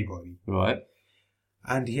Really? on anybody. Right.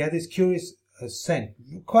 And he had this curious scent,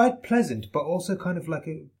 quite pleasant, but also kind of like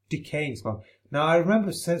a decaying smell. Now I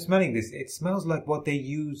remember smelling this. It smells like what they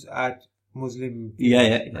use at Muslim,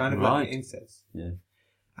 Yeah. kind of Right. like an incense. Yeah.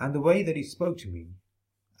 And the way that he spoke to me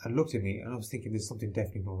and looked at me, and I was thinking, there's something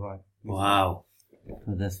definitely not right. Wow.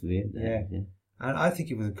 Oh, that's weird. Yeah. And I think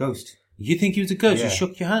it was a ghost. You think he was a ghost? Yeah. You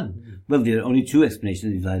shook your hand. Well, there are only two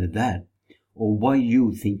explanations. It's either that, or were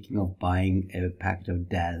you thinking of buying a packet of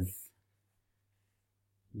Daz?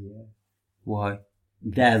 Yeah. Why?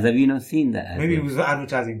 Daz, have you not seen that? Maybe he was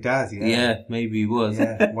advertising Daz. Yeah, maybe he was.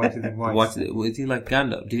 Yeah, whiter than white. Was he like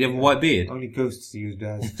Gandalf? Did he have a white beard? Only ghosts use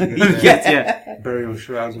Daz to get their Yeah. burial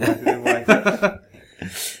shrouds whiter than white.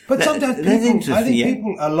 But sometimes That's people, I interesting, think yeah.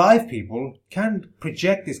 people, alive people, can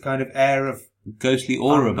project this kind of air of Ghostly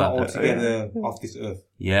aura I'm not about that. altogether off this earth.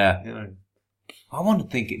 Yeah. You know. I want to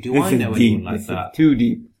think it. Do This I is know deep. anyone like This is that? too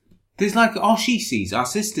deep. There's like, she sees, our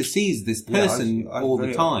sister sees this person I'm all the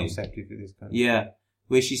very time. receptive to this kind of Yeah.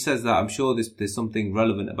 Where she says that, I'm sure there's something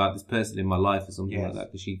relevant about this person in my life or something Yes. like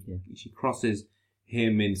that. Because she crosses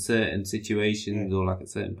him in certain situations or like at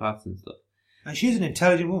certain paths and stuff. And she's an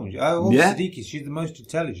intelligent woman. All Yeah. Siddiquis, she's the most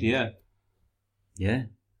intelligent. Yeah. Yeah.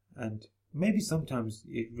 And maybe sometimes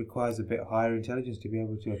it requires a bit higher intelligence to be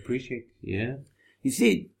able to appreciate. Yeah. You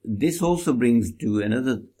see, this also brings to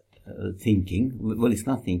another thinking. Well, it's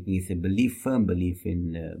not thinking, it's a belief, firm belief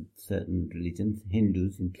in certain religions,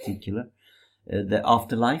 Hindus in particular, the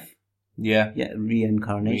afterlife. Yeah. Yeah,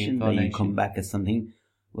 reincarnation, that you come back as something.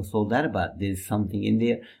 What's all that about? There's something in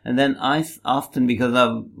there. And then I often, because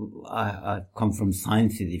I come from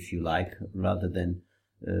sciences, if you like, rather than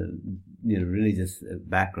religious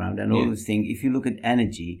background, and always think, if you look at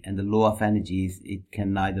energy and the law of energy, it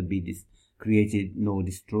can neither be created nor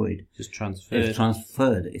destroyed. Just transferred. It's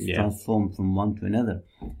transferred. It's transformed from one to another.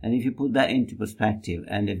 And if you put that into perspective,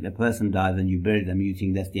 and if a person dies and you bury them, you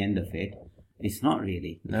think that's the end of it. It's not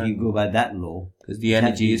really. No. If you go by that law. Because the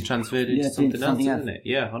energy is transferred into something else, something else. isn't it?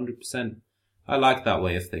 Yeah, 100%. I like that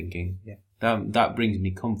way of thinking. Yeah. That brings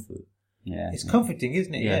me comfort. Yeah. It's comforting,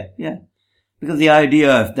 isn't it? Yeah. Yeah. Because the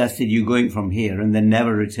idea of that's it, you're going from here and then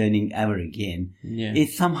never returning ever again, Yeah.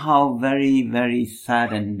 it's somehow very, very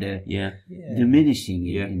sad and diminishing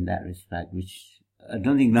in that respect, which I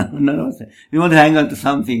don't think none of us. We want to hang on to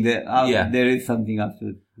something that there is something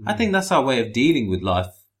afterwards. I think that's our way of dealing with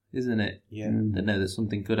life, isn't it? Yeah. To know that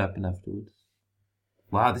something could happen afterwards.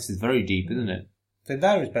 Wow, this is very deep, isn't it? So in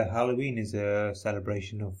that respect, Halloween is a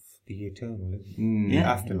celebration of the eternal, isn't it?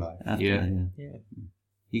 Yeah. Afterlife. Yeah. Yeah.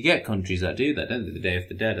 You get countries that do that, don't they? The Day of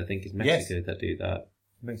the Dead, I think it's Mexico that do that.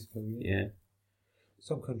 Mexico, Yeah.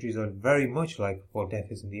 Some countries are very much like what death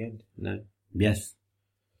is in the end. No. Yes.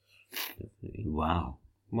 Definitely. Wow.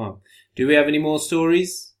 Well, do we have any more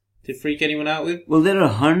stories to freak anyone out with? Well, there are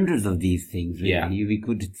hundreds of these things, really. Yeah. We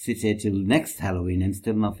could sit here till next Halloween and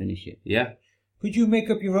still not finish it. Yeah. Could you make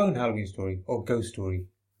up your own Halloween story or ghost story?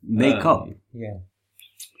 Make up. Yeah.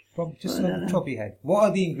 From just on the top of your head. What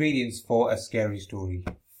are the ingredients for a scary story?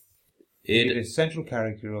 It, A central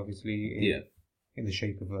character, obviously, yeah. in the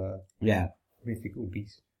shape of a Yeah. mythical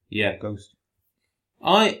beast, Yeah. ghost.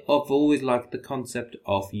 I have always liked the concept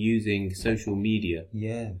of using social media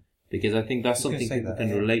Yeah. because I think that's I was gonna something say people that, can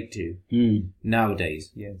yeah. relate to Mm.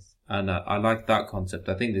 nowadays. Yes. And I like that concept.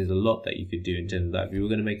 I think there's a lot that you could do in terms of that. If you were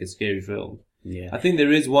going to make a scary film, Yeah. I think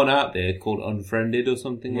there is one out there called Unfriended or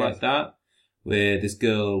something Yes. like that, where this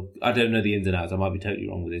girl, I don't know the ins and outs, I might be totally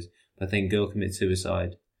wrong with this, but I think girl commits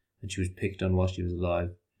suicide and she was picked on while she was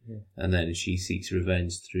alive. Yeah. And then she seeks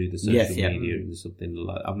revenge through the social Yes, yeah. media or something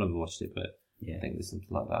like I've never watched it, but Yeah. I think there's something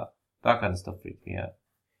like that. That kind of stuff freaks me out.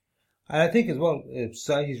 And I think as well,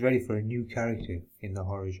 society's ready for a new character in the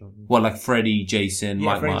horror genre. Well, like Freddy, Jason, Yeah,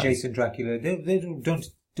 Mike Freddy, Myers. Jason, Dracula. They've done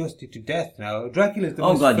dusted to death now. Dracula's the Oh,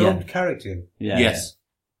 most God, yeah. filmed character. Yeah. Yes.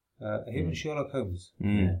 Him and Sherlock Holmes.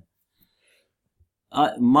 Mm.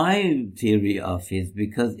 My theory of is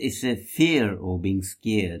because it's a fear or being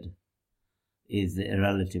scared is a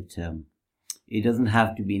relative term. It doesn't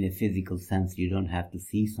have to be in a physical sense. You don't have to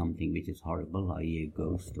see something which is horrible, i.e. a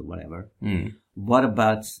ghost or whatever. Mm. What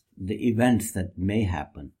about the events that may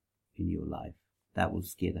happen in your life? That will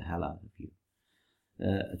scare the hell out of you.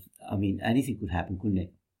 I mean, anything could happen, couldn't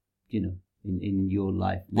it? You know, in your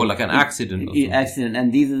life. Well, like an accident or something. Accident.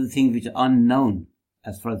 And these are the things which are unknown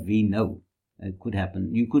as far as we know. It could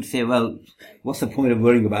happen. You could say, well, what's the point of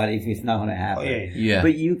worrying about it if it's not going to happen? Oh, yeah. Yeah.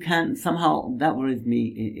 But you can, somehow, that worries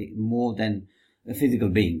me more than a physical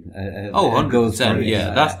being. A 100%. ghost or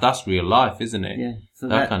Yeah, anything. that's real life, isn't it? Yeah. So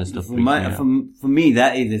That kind of stuff For, freaks me out. for me,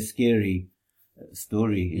 that is a scary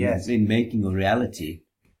story Yes. in making a reality.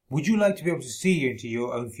 Would you like to be able to see into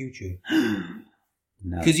your own future?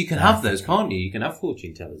 No, Because you can that's- have those, can't you? You can have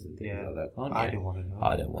fortune tellers and things Yeah. like that, can't you? I don't want to know.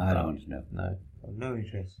 I don't want I that. don't want to know. No. I have no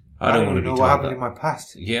interest. I don't want to know be what told happened that. in my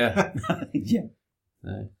past. Yeah. Yeah.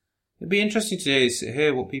 No. It'd be interesting to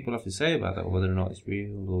hear what people have to say about that, whether or not it's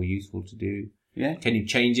real or useful to do. Yeah. Can you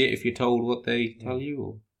change it if you're told what they tell you?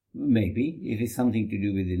 Or? Maybe. If it's something to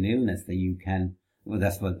do with an illness that you can, well,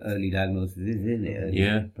 that's what early diagnosis is, isn't it? Early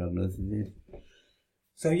Yeah. prognosis is.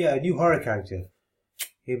 So yeah, a new horror character.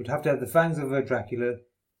 He would have to have the fangs of a Dracula.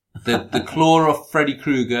 The claw of Freddy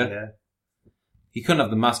Krueger. Yeah. You couldn't have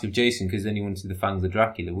the mask of Jason because then you wouldn't see the fangs of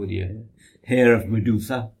Dracula, would you? Hair of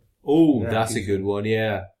Medusa. Oh, Yeah, that's a Medusa. good one,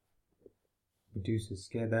 yeah. Medusa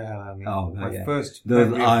scared the hell out of me. Oh, my yeah. first Those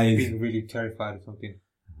memory of eyes. being really terrified of something.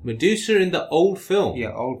 Medusa in the old film.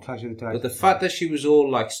 Yeah, old Clash of the Titans. But the fact that she was all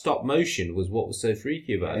like stop motion was what was so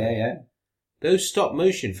freaky about it. Yeah. Those stop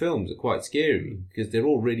motion films are quite scary because they're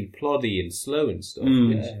all really ploddy and slow and stuff,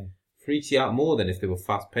 Mm. which freaks you out more than if they were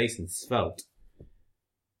fast paced and svelte.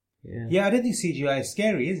 Yeah. Yeah, I don't think CGI is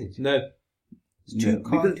scary, is it? No. It's too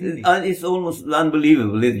Because cartoony. it's almost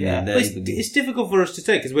unbelievable, isn't Yeah. it? But it's difficult for us to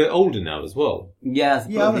take because we're older now as well. Yeah, I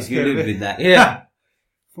suppose Yeah, I was if you scared of live it. with that. Yeah.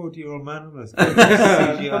 40-year-old man was I'm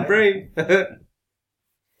CGI. brave.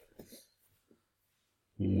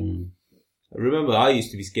 Mm. I remember I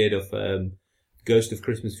used to be scared of Ghost of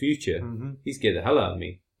Christmas Future. Mhm. He scared the hell out of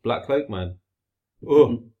me. Black Cloak Man.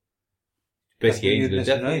 Oh. Basically Angel of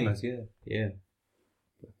Death. isn't he? Yeah. Yeah.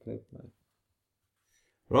 Black Cloak Man.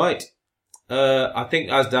 Right. I think,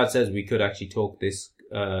 as Dad says, we could actually talk this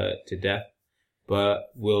to death, but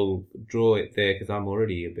we'll draw it there because I'm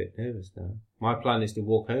already a bit nervous now. My plan is to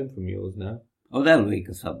walk home from yours now. Oh, that'll wake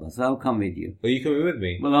us up, so I'll come with you. Are you coming with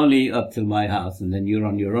me? Well, only up till my house, and then you're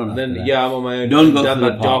on your own. Then, after that. yeah, I'm on my own. Don't go down through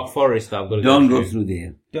that the dark park. forest that I've got to Don't go go through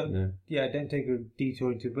there. Don't, No. yeah, don't take a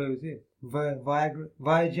detour into, what was it? Via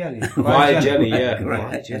Jelly. Via Jelly, yeah.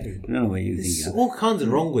 Via Jelly. I don't know what you There's think. all kinds of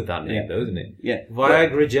wrong with that name, Yeah. though, isn't it? Yeah.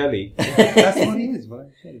 Viagra Jelly. That's what it is, Via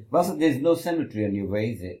Jelly. But there's no cemetery on your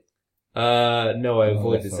way, is it? No, I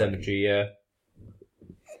avoid the that's all right. cemetery, yeah.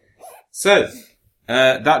 So,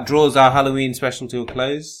 that draws our Halloween special to a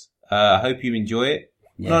close. I hope you enjoy it.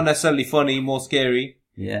 Yeah. Not necessarily funny, more scary.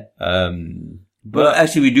 Yeah. But But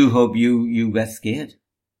actually, we do hope you get scared.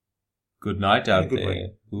 good night out Good there, night.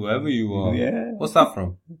 whoever you are. Yeah. What's that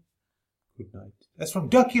from? Good night. That's from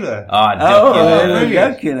Duckula. Ah, Oh, Duckula.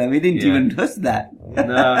 brilliant. Duckula. We didn't Yeah. even touch that.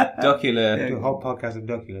 No, Duckula. Do a whole podcast of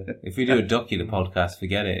Duckula. If we do a Duckula podcast,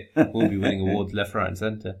 forget it. We'll be winning awards left, right and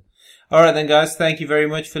centre. Alright then guys, thank you very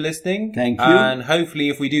much for listening. Thank you. And hopefully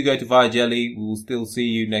if we do go to Via Jelly, we'll still see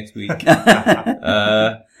you next week.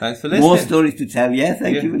 Thanks for listening. More stories to tell. Yeah,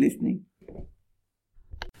 thank Yeah. you for listening.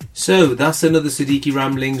 So that's another Siddiqui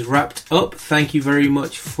Ramblings wrapped up. Thank you very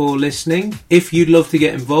much for listening. If you'd love to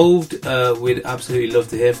get involved, we'd absolutely love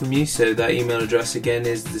to hear from you. So that email address again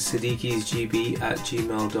is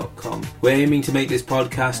thesiddiquisgb@gmail.com. We're aiming to make this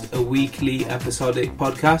podcast a weekly episodic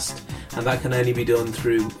podcast, and that can only be done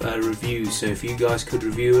through reviews. So if you guys could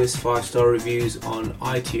review us, 5-star reviews on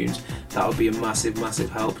iTunes, that would be a massive,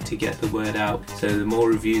 massive help to get the word out. So the more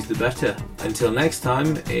reviews, the better. Until next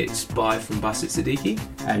time, it's bye from Basit Siddiqui.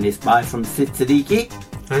 And it's bye from Sid Siddiqui.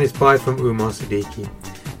 And it's bye from Umar Siddiqui.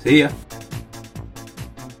 See ya.